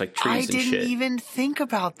Mustafar, and there's like trees and shit. I didn't even think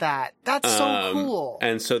about that. That's so cool.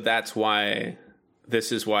 And so that's why,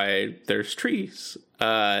 this is why there's trees,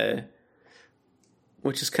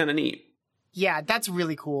 which is kind of neat. Yeah, that's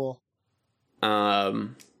really cool.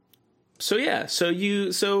 So yeah, so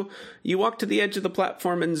you walk to the edge of the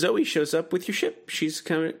platform, and Zoe shows up with your ship. She's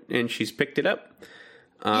she's picked it up.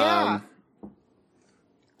 Yeah.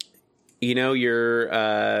 You're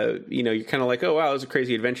kind of like, oh wow, it was a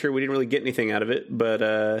crazy adventure. We didn't really get anything out of it,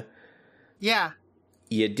 but yeah,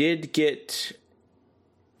 you did get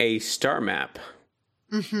a star map,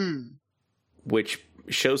 which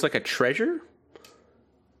shows like a treasure.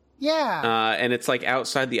 Yeah, and it's like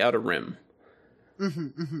outside the outer rim.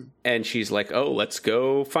 And she's like, oh, let's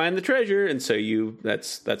go find the treasure. And so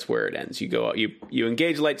that's where it ends. You go, you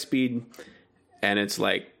engage Lightspeed, and it's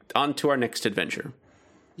like, on to our next adventure.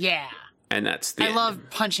 Yeah. And that's the I end. love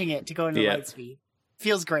punching it to go into Lightspeed.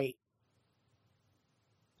 Feels great.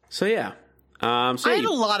 So yeah. I had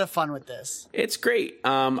a lot of fun with this. It's great.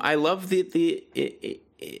 I love the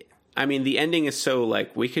ending is so,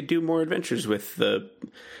 like, we could do more adventures with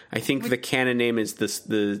I think the canon name is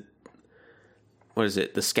what is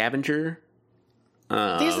it? The Scavenger?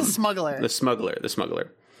 I think it's the Smuggler. The Smuggler.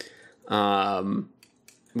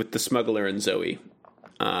 With the Smuggler and Zoe.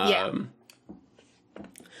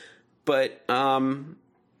 But,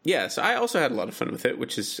 yeah, so I also had a lot of fun with it,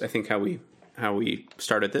 which is, I think, how we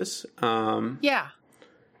started this. Yeah.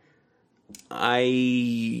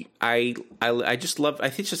 I just love, I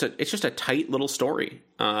think it's just a tight little story,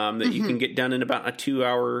 that you can get done in about a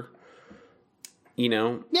 2-hour,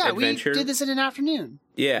 adventure. We did this in an afternoon.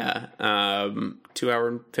 Yeah. 2 hour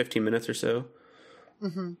and 15 minutes or so.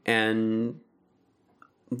 And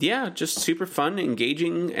yeah, just super fun,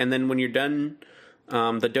 engaging. And then when you're done,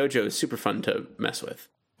 the dojo is super fun to mess with.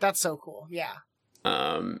 That's so cool. Yeah.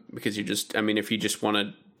 Because if you just want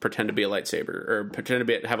to pretend to be a lightsaber, or pretend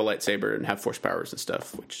to have a lightsaber and have force powers and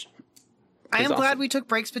stuff, which I am awesome. glad we took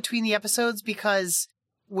breaks between the episodes, because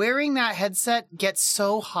wearing that headset gets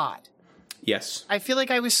so hot. Yes. I feel like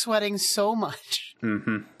I was sweating so much.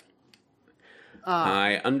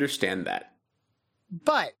 I understand that.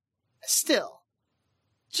 But still,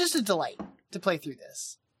 just a delight to play through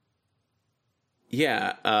this.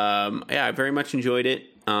 Yeah. I very much enjoyed it.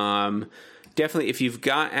 Definitely, if you've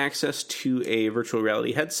got access to a virtual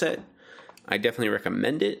reality headset, I definitely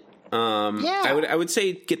recommend it. I would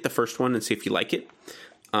say get the first one and see if you like it.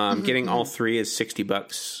 Getting all three is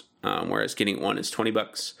 $60, whereas getting one is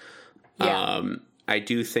 $20. Yeah. I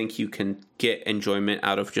do think you can get enjoyment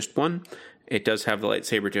out of just one. It does have the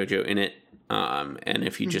lightsaber dojo in it, and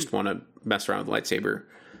if you just want to mess around with the lightsaber,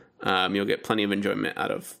 you'll get plenty of enjoyment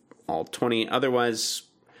out of all 20. Otherwise,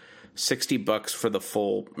 $60 for the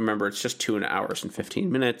full. Remember, it's just 2 hours and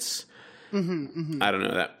 15 minutes. I don't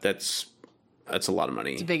know, that's a lot of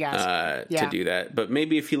money. It's a big ask. To do that. But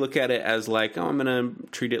maybe if you look at it as like, oh, I'm gonna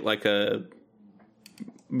treat it like a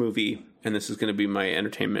movie, and this is gonna be my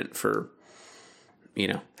entertainment for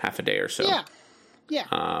half a day or so. Yeah.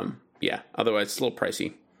 Otherwise, it's a little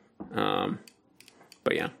pricey.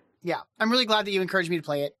 But yeah. Yeah. I'm really glad that you encouraged me to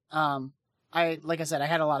play it. Like I said, I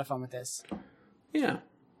had a lot of fun with this. Yeah.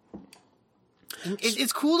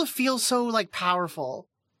 It's cool to feel so, like, powerful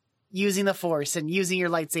using the Force and using your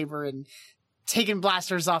lightsaber and taking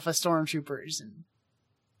blasters off of stormtroopers. And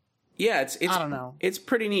yeah, it's I don't know. It's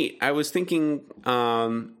pretty neat. I was thinking,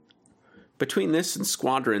 between this and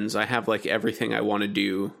Squadrons, I have like everything I want to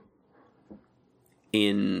do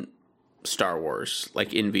in Star Wars,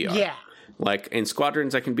 like in VR. Yeah. Like in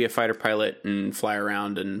Squadrons, I can be a fighter pilot and fly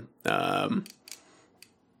around and, and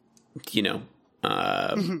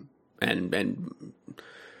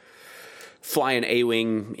fly an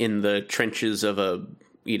A-wing in the trenches of a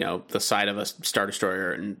the side of a Star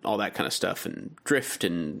Destroyer and all that kind of stuff, and drift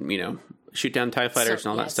and, shoot down TIE fighters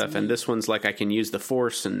and all that stuff. And this one's like I can use the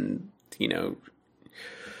Force and,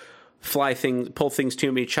 fly things, pull things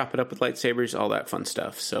to me, chop it up with lightsabers, all that fun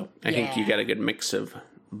stuff. So I think you got a good mix of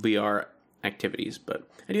VR activities. But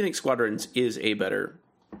I do think Squadrons is a better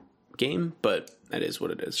game, but that is what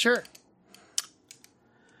it is. Sure.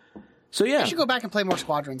 So yeah, I should go back and play more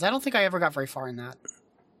Squadrons. I don't think I ever got very far in that.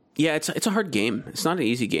 Yeah, it's a hard game. It's not an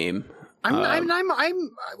easy game.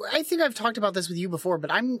 I think I've talked about this with you before,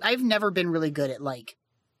 but I've never been really good at like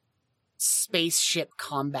spaceship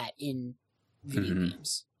combat in video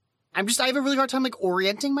games. I have a really hard time like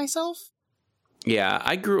orienting myself. Yeah,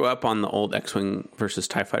 I grew up on the old X-Wing versus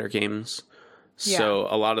TIE Fighter games. So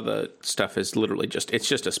a lot of the stuff is literally it's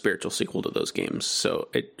just a spiritual sequel to those games. So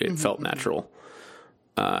it felt natural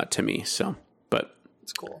to me. So, but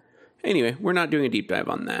it's cool. Anyway, we're not doing a deep dive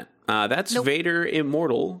on that. That's Vader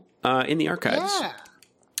Immortal in the archives.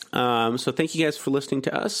 Yeah. So thank you guys for listening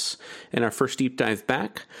to us and our first deep dive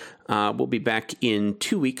back. We'll be back in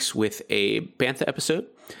 2 weeks with a Bantha episode.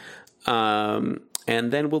 And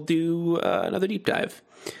then we'll do another deep dive.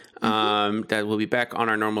 That will be back on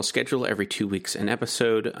our normal schedule every 2 weeks an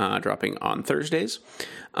episode, dropping on Thursdays.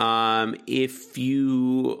 If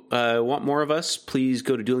you want more of us, please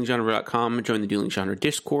go to duelinggenre.com, join the Dueling Genre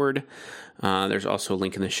Discord. There's also a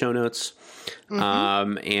link in the show notes.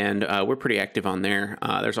 And we're pretty active on there.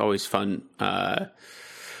 There's always fun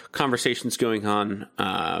conversations going on.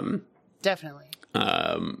 Definitely.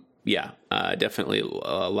 Definitely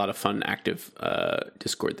a lot of fun, active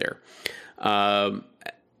Discord there.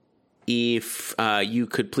 If you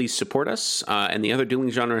could please support us and the other Dueling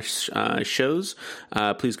Genre shows,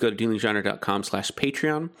 please go to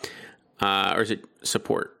duelinggenre.com/Patreon. Or is it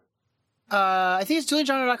support? I think it's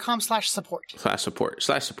duelinggenre.com/support.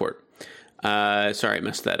 /support. Sorry, I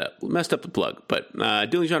messed that up. Messed up the plug, but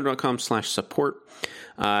duelinggenre.com/support.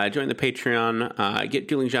 Join the Patreon. Get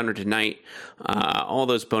Dueling Genre Tonight. All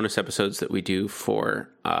those bonus episodes that we do for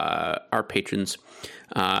our patrons,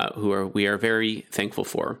 we are very thankful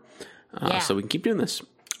for. So we can keep doing this.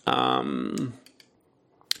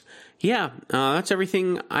 That's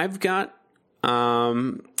everything I've got.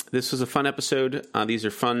 This was a fun episode. These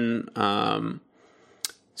are fun.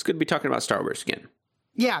 It's good to be talking about Star Wars again.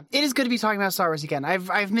 Yeah, it is good to be talking about Star Wars again.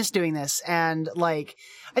 I've missed doing this, and like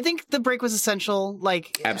I think the break was essential.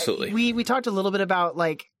 Like, absolutely, we talked a little bit about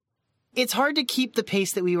like it's hard to keep the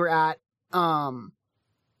pace that we were at.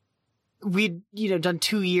 We'd done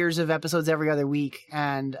 2 years of episodes every other week,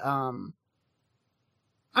 and I'm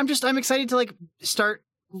excited to like start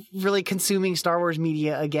really consuming Star Wars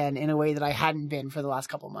media again in a way that I hadn't been for the last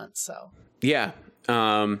couple months. So yeah.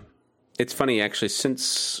 It's funny, actually,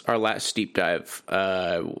 since our last deep dive,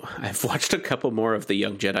 I've watched a couple more of the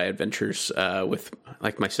Young Jedi Adventures with,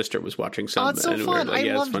 like, my sister was watching some. Oh, it's so fun. I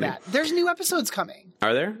loved that. There's new episodes coming.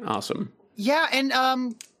 Are there? Awesome. Yeah, and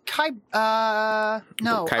Kai Brightstar?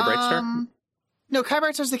 No, Kai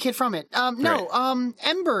Brightstar's the kid from it.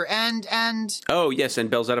 Ember and oh, yes,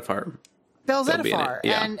 and Bel Zettifar.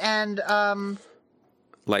 And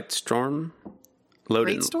Lightstorm?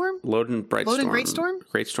 Greatstorm?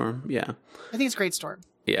 Greatstorm, yeah. I think it's Greatstorm.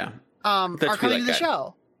 Yeah. Are coming to the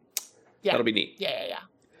show. Yeah. That'll be neat. Yeah.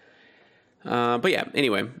 But yeah,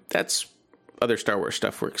 anyway, that's other Star Wars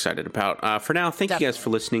stuff we're excited about. For now, thank you guys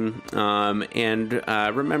for listening. And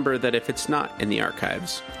remember that if it's not in the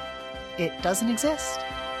archives, it doesn't exist.